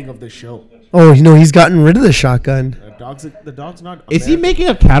opening of the show. Oh, you know, he's gotten rid of the shotgun. The dog's not. Is he making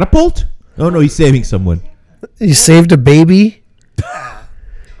a catapult? Oh, no, he's saving someone. He saved a baby.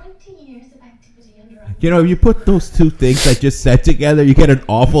 20 years of activity under You know, if you put those two things I just said together, you get an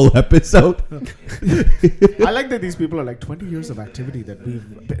awful episode. I like that these people are like 20 years of activity that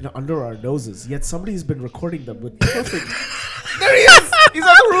we've been under our noses, yet somebody's been recording them with perfect. There he is! He's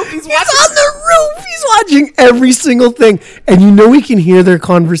on the roof. He's watching. He's on the roof. He's watching every single thing. And you know we can hear their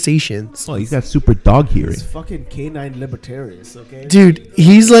conversations. Oh, he's got super dog hearing. He's fucking canine libertarians, okay? Dude,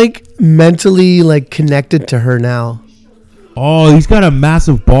 he's like mentally like connected to her now. Oh, he's got a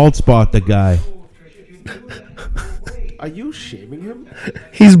massive bald spot, the guy. Are you shaming him?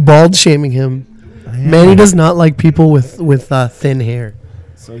 He's bald shaming him. Manny does not like people with thin hair.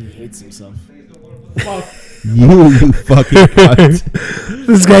 So he hates himself. You fucking cunt.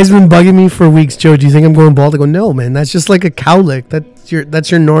 This guy's been bugging me for weeks. Joe, do you think I'm going bald? I go, no, man. That's just like a cowlick. That's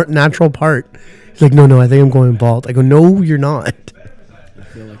your natural part. He's like, no, I think I'm going bald. I go, no, you're not. I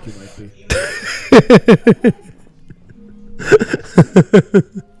feel like you might be.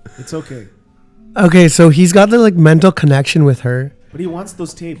 It's okay. Okay, so he's got the like mental connection with her. But he wants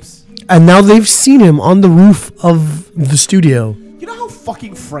those tapes. And now they've seen him on the roof of the studio. You know how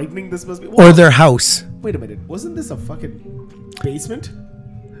fucking frightening this must be? Or their house. Wait a minute. Wasn't this a fucking basement?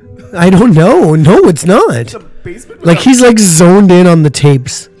 I don't know. No, it's It's not. a basement? Like he's like zoned in on the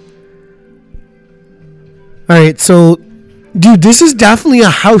tapes. Alright, so dude, this is definitely a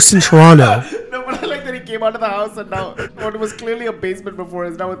house in Toronto. No, but I like that he came out of the house and now what was clearly a basement before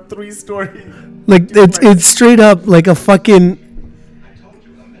is now a 3-story. Like it's straight up like a fucking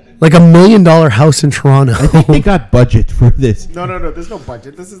like $1 million house in Toronto. I think they got budget for this. No. There's no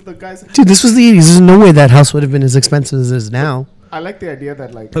budget. This is the guy's. Dude, this was the 80s. There's no way that house would have been as expensive as it is now. I like the idea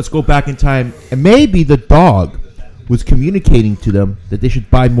that like. Let's go back in time. And maybe the dog was communicating to them that they should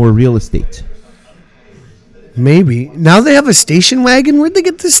buy more real estate. Maybe. Now they have a station wagon. Where'd they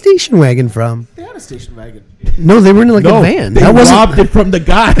get the station wagon from? They had a station wagon. No, they were in like a van. They robbed it from the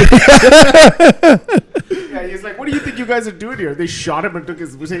guy. Yeah, he's like, what do you think you guys are doing here? They shot him and took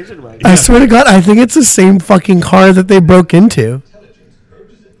his station wagon. I swear to God, I think it's the same fucking car that they broke into.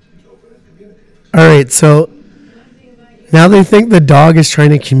 All right, so now they think the dog is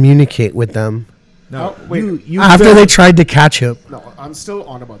trying to communicate with them No, wait. after they tried to catch him. No, I'm still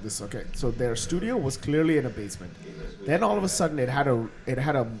on about this. Okay, so their studio was clearly in a basement. Then all of a sudden, it had a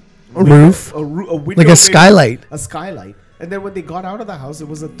Roof? a window, Like a skylight. a skylight. And then when they got out of the house, it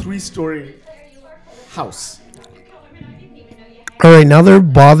was a 3-story house. All right, now they're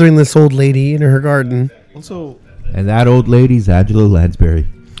bothering this old lady in her garden. Also, And that old lady's Angela Lansbury.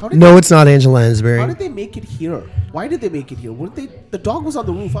 No, it's not Angela How Lansbury. did they make it here? Why did they make it here? Weren't they? The dog was on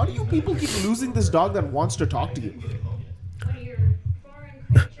the roof. How do you people keep losing this dog that wants to talk to you? What are your foreign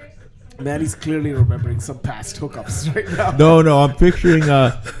creatures? Man, he's clearly remembering some past hookups right now. No, I'm picturing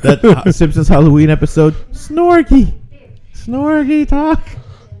that Simpsons Halloween episode. Snorky talk.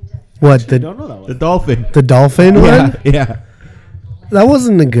 What, I the don't know that The one. dolphin. dolphin one? Yeah. That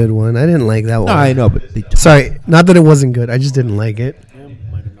wasn't a good one. I didn't like that one. No, I know, but they Sorry, not that it wasn't good. I just didn't like it. Yeah,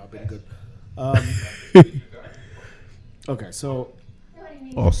 might have not been good. Okay, so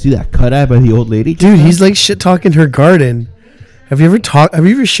see that cut eye by the old lady? Dude, he's like shit talking her garden. Have you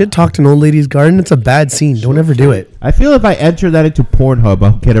ever shit talked an old lady's garden? It's a bad scene. Don't ever do it. I feel if I enter that into Pornhub,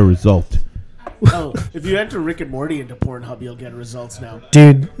 I'll get a result. if you enter Rick and Morty into Pornhub, you'll get results now.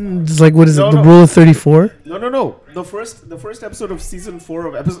 Dude, it's like, what is No, it? The no. rule of 34? No. The first episode of season 4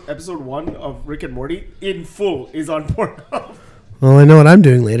 of episode 1 of Rick and Morty in full is on Pornhub. Well, I know what I'm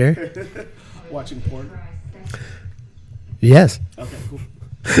doing later. Watching porn. Yes. Okay, cool.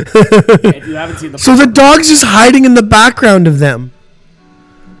 If you haven't seen the So the dog's just hiding in the background of them.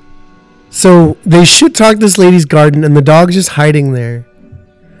 So they shit talk this lady's garden, and the dog's just hiding there.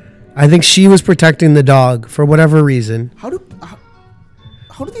 I think she was protecting the dog for whatever reason. how do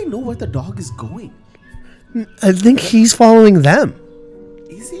they know where the dog is going? I think he's following them.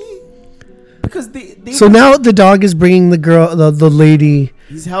 Is he? Because they So now the dog is bringing the girl, the lady,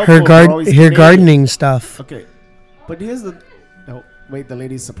 he's helpful. her Canadian. gardening stuff. Okay, but here's the. No, wait. The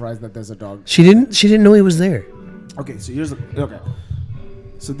lady's surprised that there's a dog. She didn't know he was there. Okay, so here's the. Okay,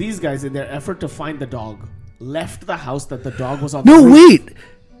 so these guys, in their effort to find the dog, left the house that the dog was on. No, the roof. wait.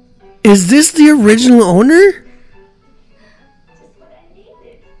 Is this the original owner? Just what I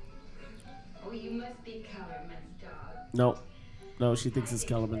needed. Oh, you must be Kellerman's dog. No, she thinks it's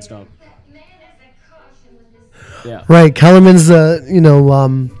Kellerman's dog. That man is a caution with this. Yeah, Right, Kellerman's I don't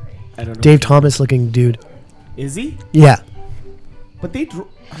know. Dave Thomas looking dude. Is he? Yeah. But I don't know.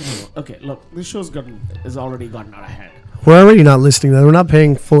 Okay, look, this show's is already gotten out of hand. We're already not listening. We're not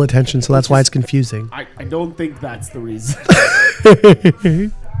paying full attention, so that's why it's confusing. I don't think that's the reason.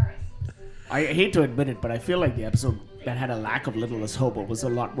 I hate to admit it, but I feel like the episode that had a lack of Littlest Hobo was a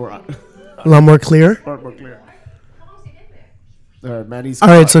lot more clear. Manny's all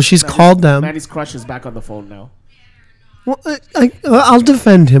right, so she's called them. Manny's crush is back on the phone now. Well, I'll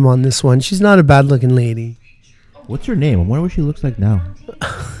defend him on this one. She's not a bad-looking lady. What's her name? I wonder what she looks like now.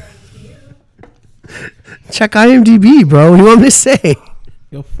 Check IMDb, bro. What do you want me to say?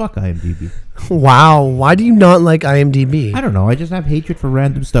 Yo, fuck IMDb. Wow. Why do you not like IMDb? I don't know. I just have hatred for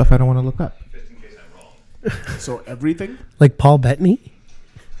random stuff I don't want to look up. So everything? Like Paul Bettany?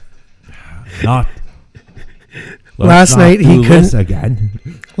 Not. Last night he couldn't. Again.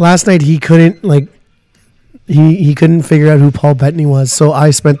 Last night he couldn't he couldn't figure out who Paul Bettany was. So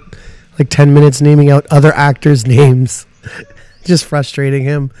I spent like 10 minutes naming out other actors' names. Just frustrating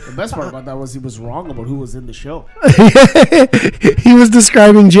him. The best part about that was he was wrong about who was in the show. He was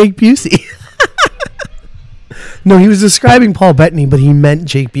describing Jake Busey. No, he was describing Paul Bettany, but he meant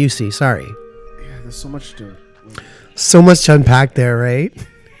Jake Busey. Sorry. Yeah, there's so much to unpack there, right?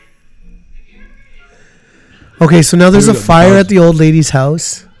 Okay, so now there's a fire at the old lady's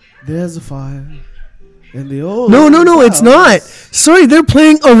house. There's a fire in the old No, house. it's not. Sorry, they're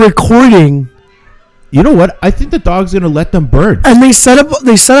playing a recording. You know what? I think the dog's gonna let them burn. And they set up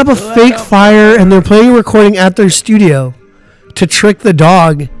a fake fire, and they're playing a recording at their studio to trick the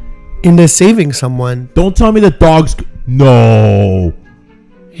dog into saving someone. Don't tell me the dog's... No.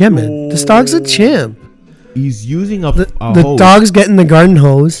 Yeah, man. This dog's a champ. He's using a The hose. dog's getting the garden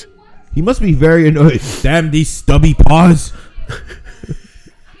hose. He must be very annoyed. Damn these stubby paws.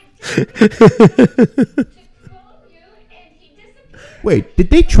 Wait, did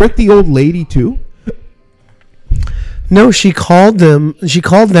they trick the old lady too? No, she called them. She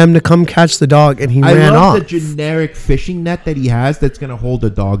called them to come catch the dog, and he ran love off. the generic fishing net that he has that's gonna hold the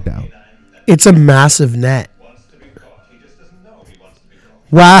dog down. It's a massive net.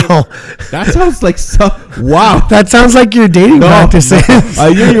 Wow, That sounds like so. Wow. that sounds like your dating practices.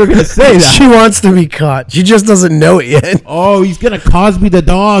 I knew you were gonna say that. She wants to be caught. She just doesn't know it yet. Oh, he's gonna Cosby the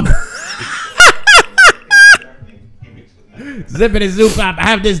dog. Zippity zoop up.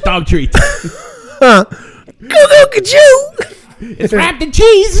 Have this dog treat. Go Kajoo. It's wrapped in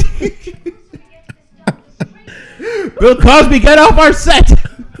cheese. Bill Cosby, get off our set.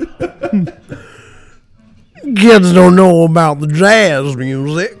 Kids don't know about the jazz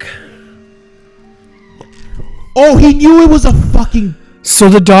music. Oh, he knew it was a fucking... So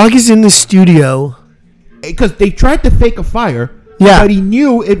the dog is in the studio. Because they tried to fake a fire. Yeah. But he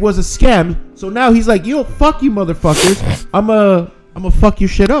knew it was a scam. So now he's like, yo, fuck you motherfuckers. I'm a fuck your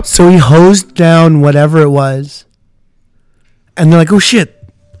shit up. So he hosed down whatever it was. And they're like, oh shit,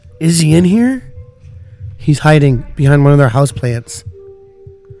 is he in here? He's hiding behind one of their houseplants.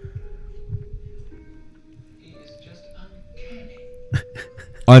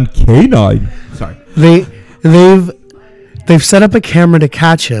 On canine. Sorry. They've set up a camera to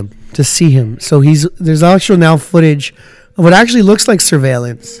catch him, to see him. So there's actual now footage of what actually looks like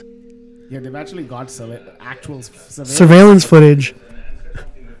surveillance. Yeah, they've actually got actual Surveillance footage.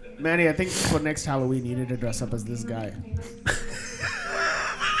 Manny, I think for next Halloween you need to dress up as this guy.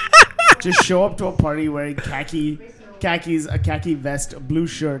 Just show up to a party wearing khakis, a khaki vest, a blue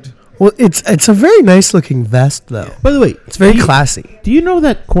shirt. Well, it's a very nice looking vest though. By the way, It's very classy. do you know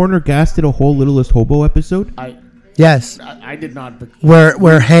that Corner Gas did a whole Littlest Hobo episode? Yes. I did not. But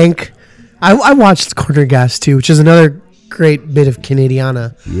Where Hank, I watched Corner Gas too, which is another great bit of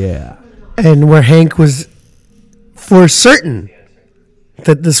Canadiana. Yeah. And where Hank was for certain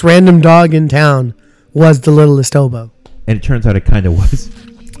that this random dog in town was the Littlest Hobo. And it turns out it kind of was.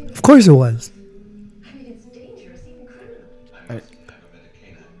 Of course it was. I mean, it's dangerous, even criminal. I've never met a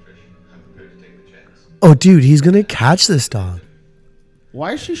canine, Trish. I'm prepared to take the chance. Oh, dude, he's going to catch this dog.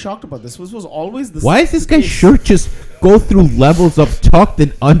 why is she shocked about this? This was always the Why is this the guy's case. shirt just go through levels of tucked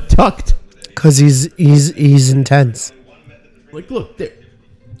and untucked? Because he's intense. Like, look, there.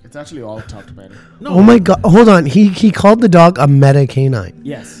 It's actually all tucked, man. No. Oh my God. Hold on. He called the dog a meta canine.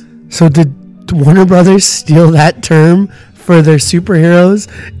 Yes. So did Warner Brothers steal that term for their superheroes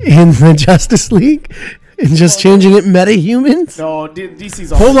in the Justice League and just changing it meta humans? No,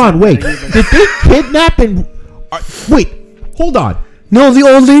 DC's. Hold on, wait. Even. Did they kidnap and... wait, hold on. No, the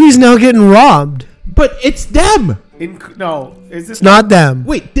old lady's now getting robbed. But it's them. No, is this It's not them.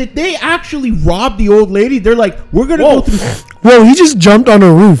 Wait, did they actually rob the old lady? They're like, we're going to go through... Whoa, he just jumped on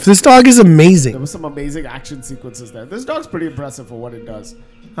a roof. This dog is There amazing. was some amazing action sequences there. This dog's pretty impressive for what it does.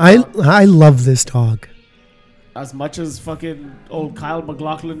 I love this dog. as much as fucking old Kyle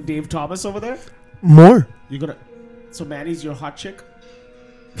MacLachlan, Dave Thomas over there? More. You gonna? So Manny's your hot chick?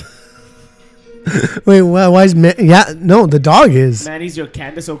 Wait, why is yeah? No, the dog is. Manny's your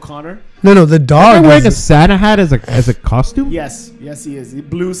Candace O'Connor? No, the dog. Am I wearing a is. Santa hat as a costume? Yes, he is. The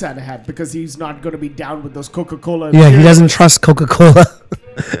blue Santa hat because he's not gonna be down with those Coca-Cola. Yeah, he doesn't trust Coca-Cola.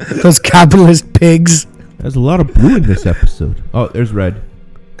 Those capitalist pigs. There's a lot of blue in this episode. Oh, there's red.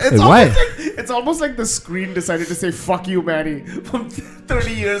 It's almost like the screen decided to say "fuck you, Manny" from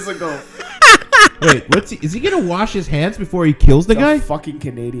 30 years ago. Wait, is he gonna wash his hands before he kills the guy? Fucking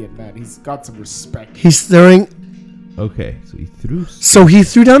Canadian, man. He's got some respect. He's throwing. Okay, so he threw. So he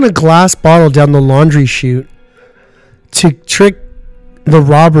threw down a glass bottle down the laundry chute to trick the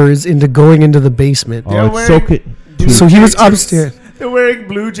robbers into going into the basement. Oh, it's so So he was upstairs. They're wearing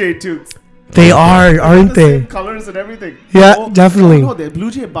Blue Jay toots. They are, aren't The they? same colors and everything. Yeah, definitely. No, they're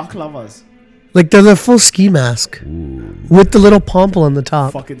Blue Jay baklavas. Like they're the full ski mask with the little pomple on the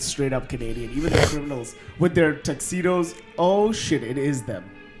top. Fucking straight up Canadian. Even the criminals with their tuxedos. Oh shit, it is them.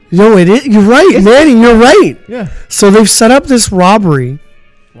 No, it is. You're right, Manny. You're right. Yeah. So they've set up this robbery.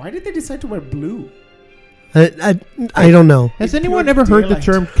 Why did they decide to wear blue? I don't know. Has In anyone pure ever heard the daylight.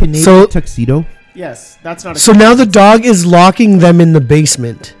 term Canadian So- tuxedo? Yes, that's not a So now the dog is locking them in the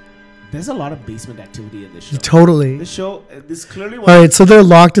basement. There's a lot of basement activity in this show. Totally. This show, this clearly was. All right, so they're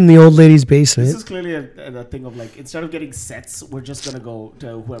locked in the old lady's This is basement. clearly a thing of like, instead of getting sets, we're just gonna go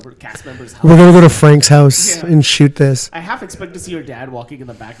to whoever cast members' house. We're gonna go to Frank's house Yeah. and shoot this. I half expect to see your dad walking in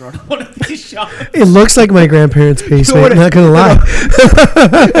the background of one of these shots. It looks like my grandparents' basement. Not gonna lie.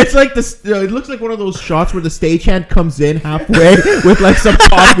 It's like it looks like one of those shots where the stagehand comes in halfway with like some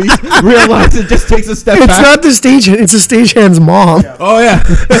coffees, realizes it just takes a step It's back. not the stagehand. It's the stagehand's mom. Oh yeah.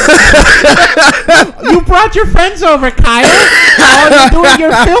 You brought your friends over, Kyle. Oh, you're doing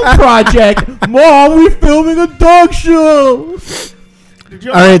your film project. Mom, we're filming a dog show. Did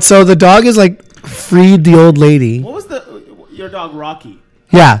your All right, so the dog is like freed the old lady. What was your dog Rocky?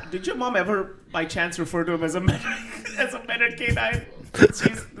 Yeah. Did your mom ever, by chance, refer to him as a Menet canine? This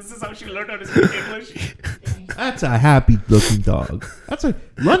is how she learned how to speak English. That's a happy-looking dog.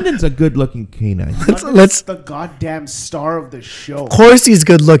 London's a good-looking canine. Let's the goddamn star of the show. Of course he's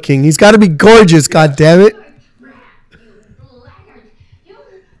good looking. He's got to be gorgeous. God damn it.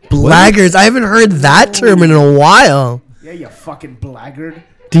 Blackguards. I haven't heard that term in a while. Yeah, you fucking blackguard.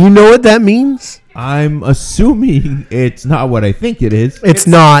 Do you know what that means? I'm assuming it's not what I think it is. It's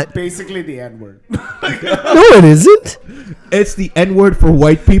not. Basically the N-word. No, it isn't. It's the N-word for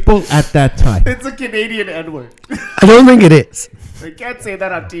white people at that time. It's a Canadian N-word. I don't think it is. They can't say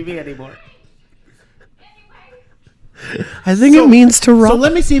that on TV anymore. I think it means to rob. So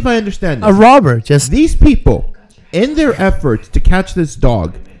let me see if I understand A this. robber just These people, in their efforts to catch this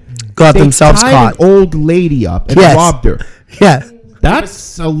dog, got they themselves tied caught. an old lady up and Yes. robbed her. Yeah.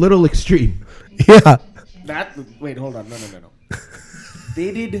 That's a little extreme. Yeah. Wait, hold on. No.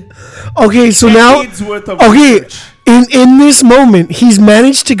 They did Okay, so now decades worth of okay, research. in this moment, he's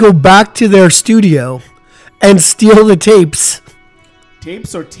managed to go back to their studio and steal the tapes.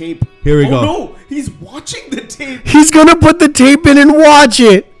 Tapes or tape? Here we go. Oh no, he's watching the tape. He's gonna put the tape in and watch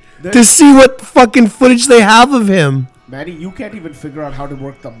it to see what fucking footage they have of him. Manny, you can't even figure out how to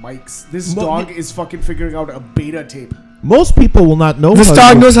work the mics. This dog is fucking figuring out a beta tape. Most people will not know. This how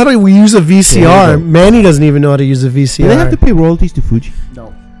dog to- knows how to use a There you VCR. go. Manny doesn't even know how to use a Do they have to VCR. pay royalties to Fuji?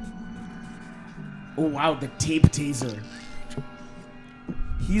 No. Oh wow, the tape taser.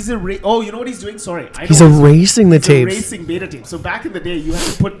 He's oh, you know what he's doing? Sorry, I He's know what erasing the he's tapes. erasing beta tapes. So back in the day, you had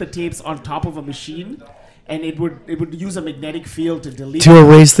to put the tapes on top of a machine, and it would use a magnetic field to delete. To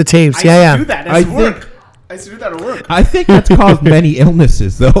erase the tapes. I used to do Yeah. that I at think- work. I used to do that at work. I think that's caused many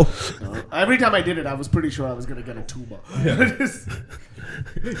illnesses, though. Every time I did it, I was pretty sure I was gonna get a tumor.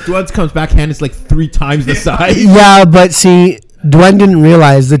 Dwens comes back, hand is like 3 times the size. Yeah, but see, Dwayne didn't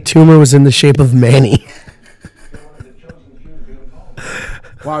realize the tumor was in the shape of Manny.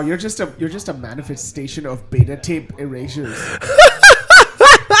 Wow, you're just a manifestation of beta tape erasures.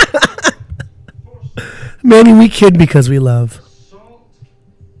 Manny, we kid because we love.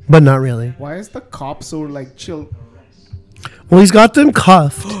 But not really. Why is the cop so like chill? Well, he's got them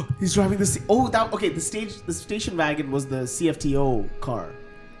cuffed. He's driving the the station wagon was the CFTO car.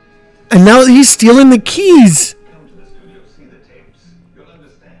 And now he's stealing the keys. Come to the studio, see the tapes. You'll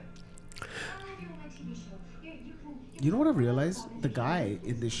understand. You know what I've realized? The guy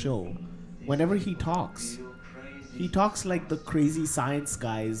in this show, whenever he talks like the crazy science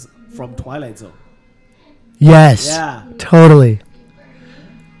guys from Twilight Zone. Yes. Yeah. Totally.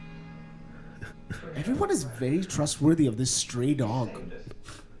 Everyone is very trustworthy of this stray dog.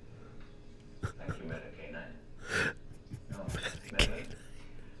 Thank you, Meta Canine.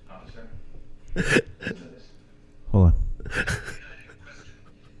 Hold on.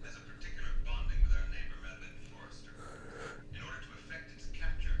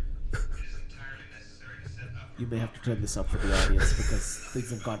 You may have to turn this up for the audience because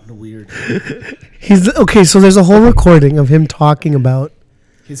things have gotten weird. Okay, so there's a whole recording of him talking about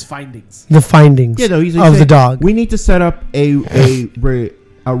His findings. the findings Yeah, no, he's of saying, the dog. We need to set up a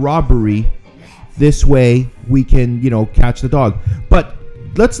robbery. This way we can, catch the dog. But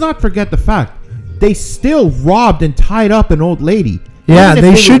let's not forget the fact they still robbed and tied up an old lady. Yeah, Even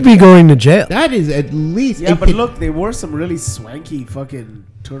if they should be going to jail. That is at least. Yeah, but look, they wore some really swanky fucking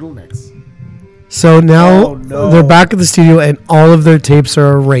turtlenecks. So now Oh, no. they're back at the studio and all of their tapes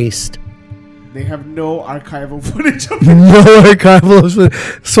are erased. They have no archival footage of it. No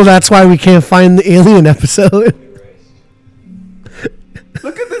archival. So that's why we can't find the alien episode.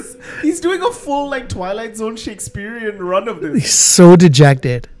 Look at this. He's doing a full like Twilight Zone Shakespearean run of this. He's so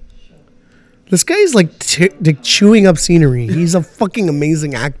dejected. This guy's like chewing up scenery. He's a fucking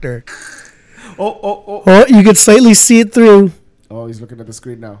amazing actor. Oh. Oh, you could slightly see it through. Oh, he's looking at the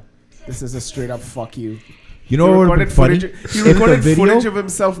screen now. This is a straight up fuck you. You know what would have been funny? He recorded footage of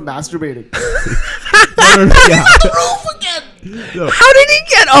himself masturbating. Yeah. Roof again. No. How did he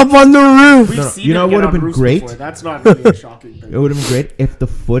get up on the roof? We've seen You know him what get would've on been roofs great? before. That's not really a shocking thing. It would have been great if the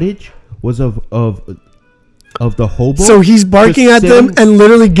footage was of the hobo. So he's barking just at them sitting- and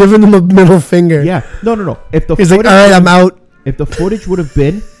literally giving them a middle finger. Yeah. No. If the He's like, footage all right, I'm out. If the footage would have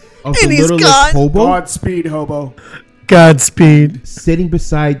been of And the he's littlest gone. hobo Godspeed, hobo. Godspeed. sitting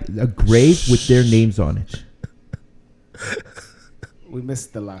beside a grave with their names on it. We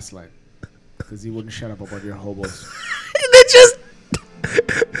missed the last line because he wouldn't shut up about your hobos. And they just...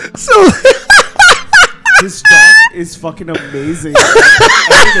 So... This dog is fucking amazing.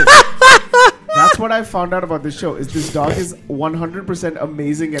 That's what I found out about this show. Is this dog is 100%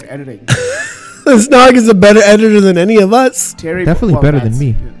 amazing at editing. This dog is a better editor than any of us. Terry, Definitely better than that's-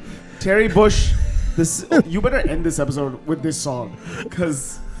 me. Terry Bush, you better end this episode with this song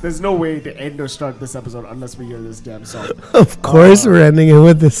because there's no way to end or start this episode unless we hear this damn song. Of course we're ending it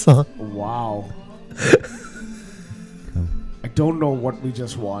with this song. Wow. I don't know what we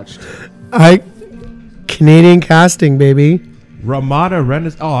just watched. Canadian casting, baby. Ramada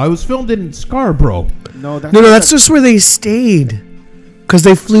Renaissance. Oh, I was filmed in Scarborough. No, No, that's just where they stayed. Because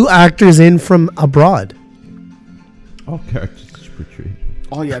they flew actors in from abroad. All characters portrayed.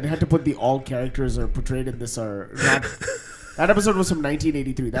 Oh yeah, they had to put the all characters are portrayed in this are not. That episode was from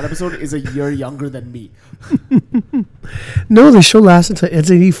 1983. That episode is a year younger than me. No, the show lasted until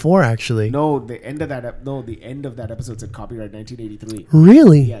it's 84 actually. No, the end of that. The end of that episode said copyright 1983.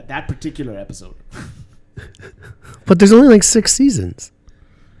 Really? Yeah, that particular episode. But there's only like 6 seasons.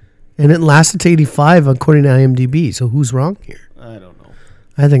 And it lasted to 85 according to IMDb. So who's wrong here? I don't know.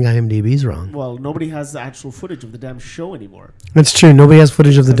 I think IMDb's wrong. Well, nobody has the actual footage of the damn show anymore. That's true. Nobody has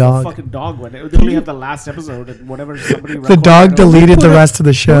footage of the Because dog. fucking dog went. They only have the last episode and whatever somebody. The dog deleted the Pull up- rest of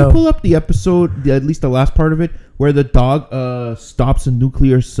the Can we show. pull up the episode, at least the last part of it, where the dog stops a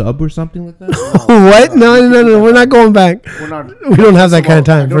nuclear sub or something like that? What? No. We're not going back. We're not. We don't have that First kind of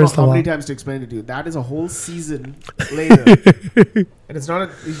all, time, I don't first know of how many all. times to explain it to you. That is a whole season later, and it's not.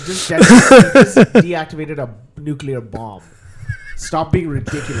 He's just deactivated a nuclear bomb. Stop being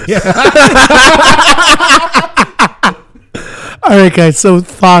ridiculous. All right, guys. So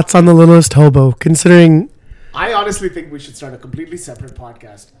thoughts on the Littlest Hobo? Considering I honestly think we should start a completely separate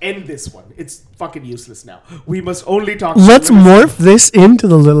podcast. End this one. It's fucking useless now. We must only talk. let's about morph this into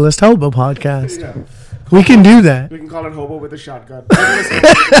the Littlest Hobo podcast. Yeah. We can do that. We can call it Hobo with a Shotgun. Littlest Hobo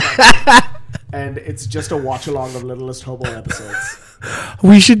with a Shotgun. And it's just a watch along of Littlest Hobo episodes.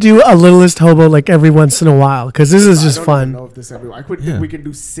 We should do a Littlest Hobo like every once in a while because this is just I don't fun. even know if this everyone. I could think we can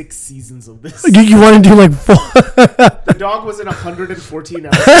do 6 seasons of this. You want to do like 4? The dog was in 114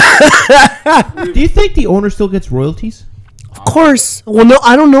 episodes. Do you think the owner still gets royalties? Of course. Well, no,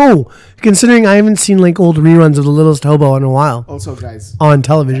 I don't know. Considering I haven't seen like old reruns of the Littlest Hobo in a while Also, guys, on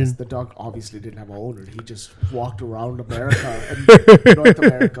television. the dog obviously didn't have an owner. He just walked around America and North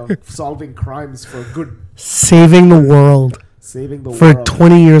America solving crimes for good, Saving the world saving the for world.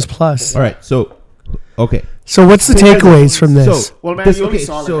 20 years plus. All right, so, okay. So what's the takeaways from this? So, Well, man, this- you only okay,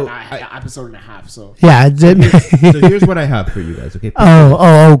 saw so like an episode and a half, so. Yeah. it did- So here's what I have for you guys, okay?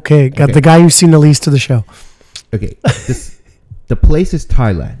 okay. Got Okay. the guy who's seen the least of the show. Okay, the place is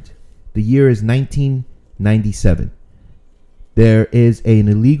Thailand. The year is 1997. There is an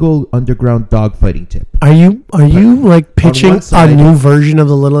illegal underground dogfighting tip. Are you like pitching one a side- new version of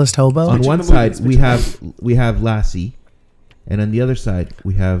the Littlest Hobo? On one the side, movies, we which we have Lassie, and on the other side,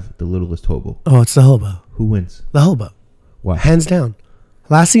 we have the Littlest Hobo. Oh, it's the Hobo. Who wins? The Hobo. Why? Hands down.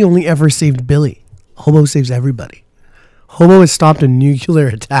 Lassie only ever saved Billy. Hobo saves everybody. Hobo has stopped a nuclear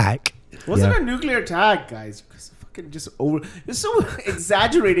attack. Wasn't a nuclear attack, guys. Fucking just over. You're so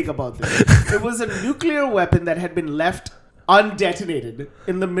exaggerating about this. It was a nuclear weapon that had been left undetonated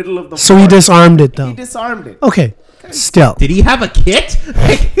in the middle of the. So he disarmed it, though. He disarmed it. Okay. Still. Did he have a kit?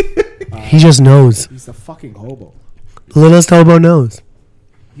 He just knows. He's a fucking hobo. Littlest Hobo knows.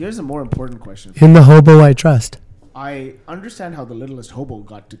 Here's a more important question. In the hobo I trust. I understand how the Littlest Hobo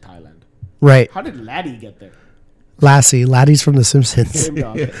got to Thailand. Right. How did Laddie get there? Lassie. Laddie's from The Simpsons. Same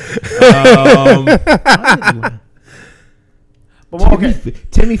dog. But okay.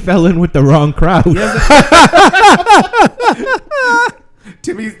 Timmy fell in with the wrong crowd.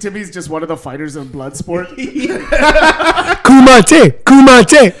 Timmy's just one of the fighters in Bloodsport. Kumate.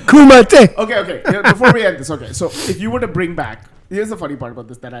 Okay. Before we end this, okay. So if you were to bring back, here's the funny part about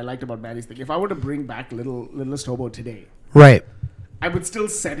this that I liked about Maddie's thing. If I were to bring back Littlest Hobo today, Right. I would still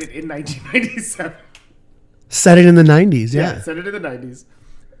set it in 1997. Set it in the 90s, yeah. Set it in the 90s.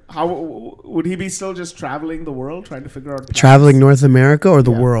 How would he be still just traveling the world trying to figure out Traveling North America or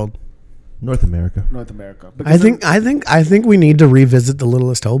the world? North America. North America. I think we need to revisit the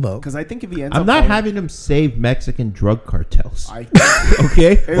Littlest Hobo. Because I think if he ends I'm up not having him save Mexican drug cartels.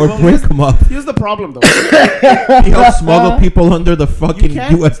 Okay, Or break them up. Here's the problem, though. He'll smuggle people under the fucking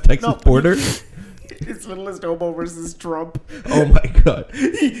U.S.-Texas border. It's Littlest Hobo versus Trump. Oh my god.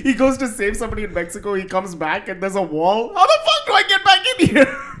 He goes to save somebody in Mexico. He comes back and there's a wall. How the fuck do I get back in here?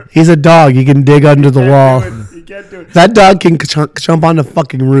 He's a dog. He can dig under the wall. He can't do it. That dog can jump on the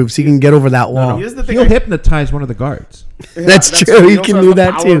fucking roofs. He can get over that wall. Here's the thing. He'll hypnose one of the guards. Yeah, that's true. He can do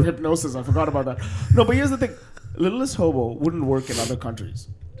that power too. Of hypnosis. I forgot about that. No, but here's the thing. Littlest Hobo wouldn't work in other countries.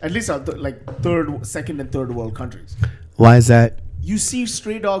 At least second and third world countries. Why is that? You see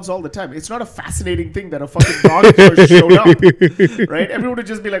stray dogs all the time. It's not a fascinating thing that a fucking dog just showed up, right? Everyone would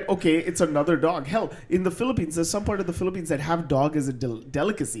just be like, okay, it's another dog. Hell, in the Philippines, there's some part of the Philippines that have dog as a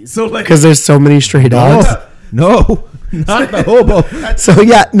delicacy. So like, because there's so many stray dogs. No, not the hobo. So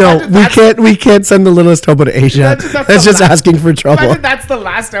yeah, no, we can't send the Littlest Hobo to Asia. That's just asking for trouble. Imagine that's the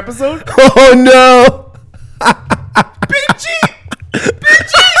last episode. Oh no, Bitchy.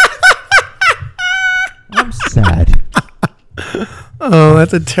 I'm sad. Oh,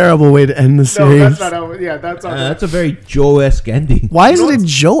 that's a terrible way to end the No, series. that's not how. Yeah, that's how. That's a very Joe-esque ending. Why isn't it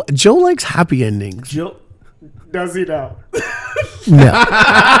Joe? Joe likes happy endings. Joe, does he now?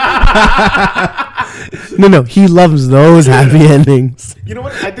 No, he loves those happy endings. You know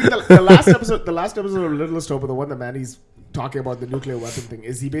what? I think the last episode of Littlest Hobo, the one that Manny's talking about the nuclear weapon thing,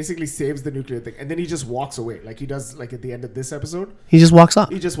 is he basically saves the nuclear thing and then he just walks away, like he does, like at the end of this episode. He just walks off.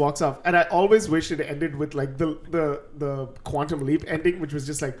 He just walks off, and I always wish it ended with like the quantum leap ending, which was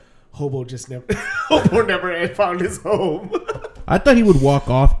just like Hobo never found his home. I thought he would walk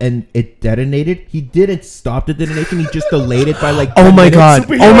off and it detonated. He didn't stop the detonation. He just delayed it by like. Oh my god!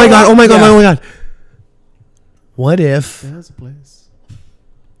 Oh my god! Oh my god! Yeah. Oh my god! What if There's a place.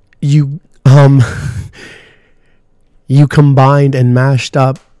 you you combined and mashed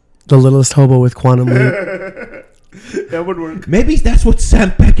up the Littlest Hobo with Quantum Leap? That would work. Maybe that's what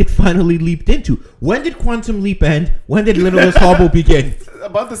Sam Beckett finally leaped into. When did Quantum Leap end? When did Littlest Hobo begin?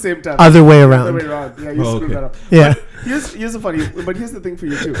 About the same time. Other way around. Other way around. Yeah, you screwed that up. Yeah. But here's the funny. But here's the thing for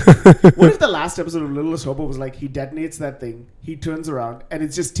you too. What if the last episode of Littlest Hobo was like he detonates that thing, he turns around, and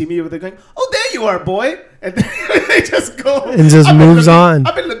it's just Timmy over there going, "Oh, there you are, boy," and then they just go And just moves on.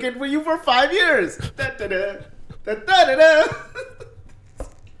 I've been looking for you for 5 years. Da-da-da. Da-da-da-da.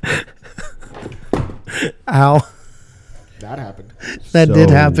 Ow. That happened. That did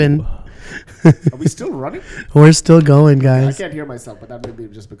happen. Are we still running? We're still going, I guys. can't hear myself, but that may be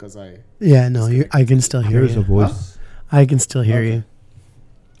just because I. Yeah, no, I can still hear There's a you. voice. I can still hear Okay.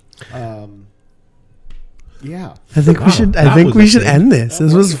 you. Yeah. I think we should. I that think was we a should thing. end this.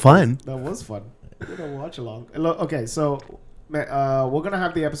 This was fun. That was fun. We're gonna watch along. Okay, so we're gonna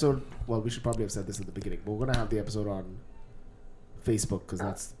have the episode. Well, we should probably have said this at the beginning, but we're gonna have the episode on Facebook because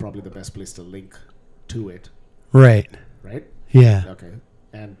that's probably the best place to link to it, Right. right? Yeah. Okay.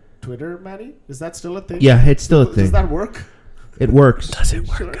 And Twitter, Maddie, is that still a thing? Yeah, it's still a Does thing. that work? It works. Does it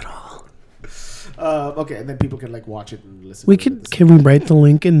work Sure. at all? Okay, and then people can like watch it and listen. We to it could. at the Can we write the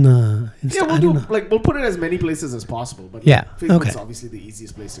link in the? Yeah, I we'll don't do. know. Like we'll put it as many places as possible. But Yeah, Facebook's okay. obviously the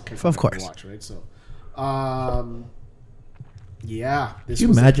easiest place to click. Of on and course. watch, right? So, yeah. This Can you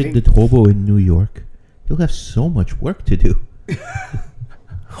was a imagine thing. the hobo in New York? He'll have so much work to do. He's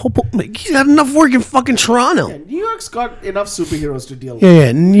got enough work in fucking Toronto. Yeah, New York's got enough superheroes to deal with.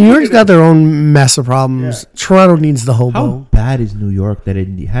 Yeah. New York's got their own mess of problems. Yeah. Toronto needs the How hobo. bad is New York that it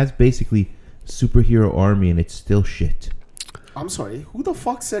has basically superhero army and it's still shit? I'm sorry. Who the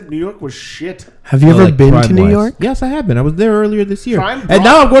fuck said New York was shit? Have you ever been to New York? Yes, I have been. I was there earlier this year. Crime And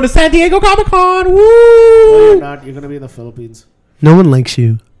now I'm going to San Diego Comic-Con. Woo! No, you're not. You're gonna be in the Philippines. No one likes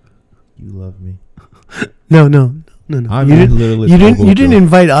you. You love me. No. I'm You the didn't, Littlest you didn't, Hobo, you didn't bro.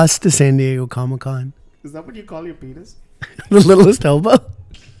 invite us to San Diego Comic-Con. Is that what you call your penis? The Littlest Hobo?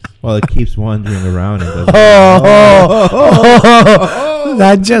 Well, it keeps wandering around and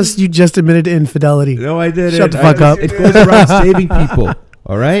doesn't. You just admitted to infidelity. No, I didn't. Shut the fuck up. It goes around saving people.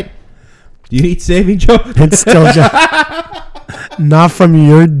 All right? Do you need saving, Joe? It's still just not from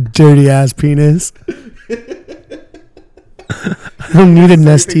your dirty ass penis. I don't need an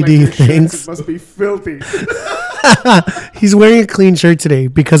STD, thanks. It must be filthy. He's wearing a clean shirt today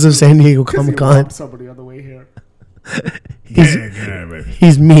because of San Diego Because he Comic-Con. robbed somebody on the way here.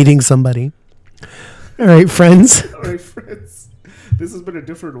 He's meeting somebody. All right, friends. All right, friends. This has been a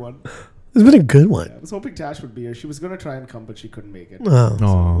different one. It's been a good one. I was hoping Tash would be here. She was going to try and come, but she couldn't make it. Oh.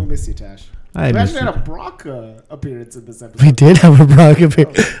 So we miss you, Tash. I We miss actually had you. a Brock appearance in this episode. We did have a Brock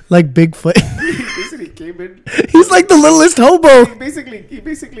appearance, like Bigfoot. He basically came in. He's like the littlest hobo.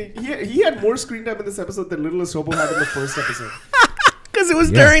 He had more screen time in this episode than Littlest Hobo had in the first episode. Because it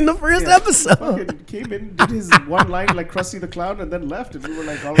was Yeah. during the first episode. Fucking came in, did his one line like Krusty the Clown, and then left. And we were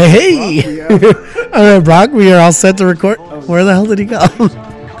like, all right, Hey! Brock, we have- All right, Brock, we are all set to record. Where the hell did he go?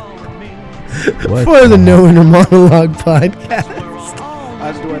 What? For the No Inner Monologue podcast.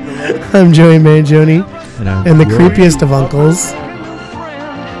 I'm doing the road. I'm Joey Mangione, And I'm and the Joey. creepiest of uncles.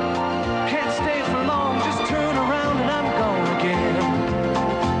 Can't stay for long, just turn around and I'm gone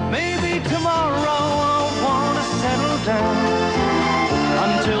again. Maybe tomorrow I'll wanna settle down.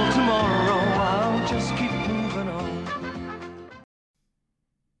 Until tomorrow I'll just keep moving on.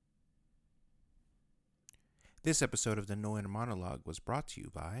 This episode of the No Inner Monologue was brought to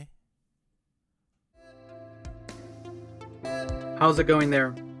you by... How's it going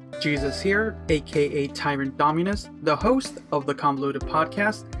there? Jesus here, aka Tyrant Dominus, the host of the Convoluted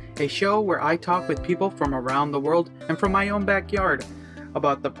Podcast, a show where I talk with people from around the world and from my own backyard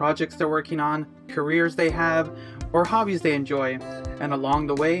about the projects they're working on, careers they have, or hobbies they enjoy. And along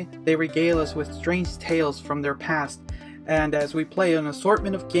the way, they regale us with strange tales from their past, and as we play an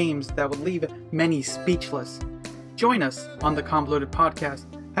assortment of games that would leave many speechless. Join us on the Convoluted Podcast,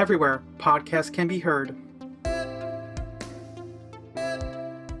 everywhere podcasts can be heard.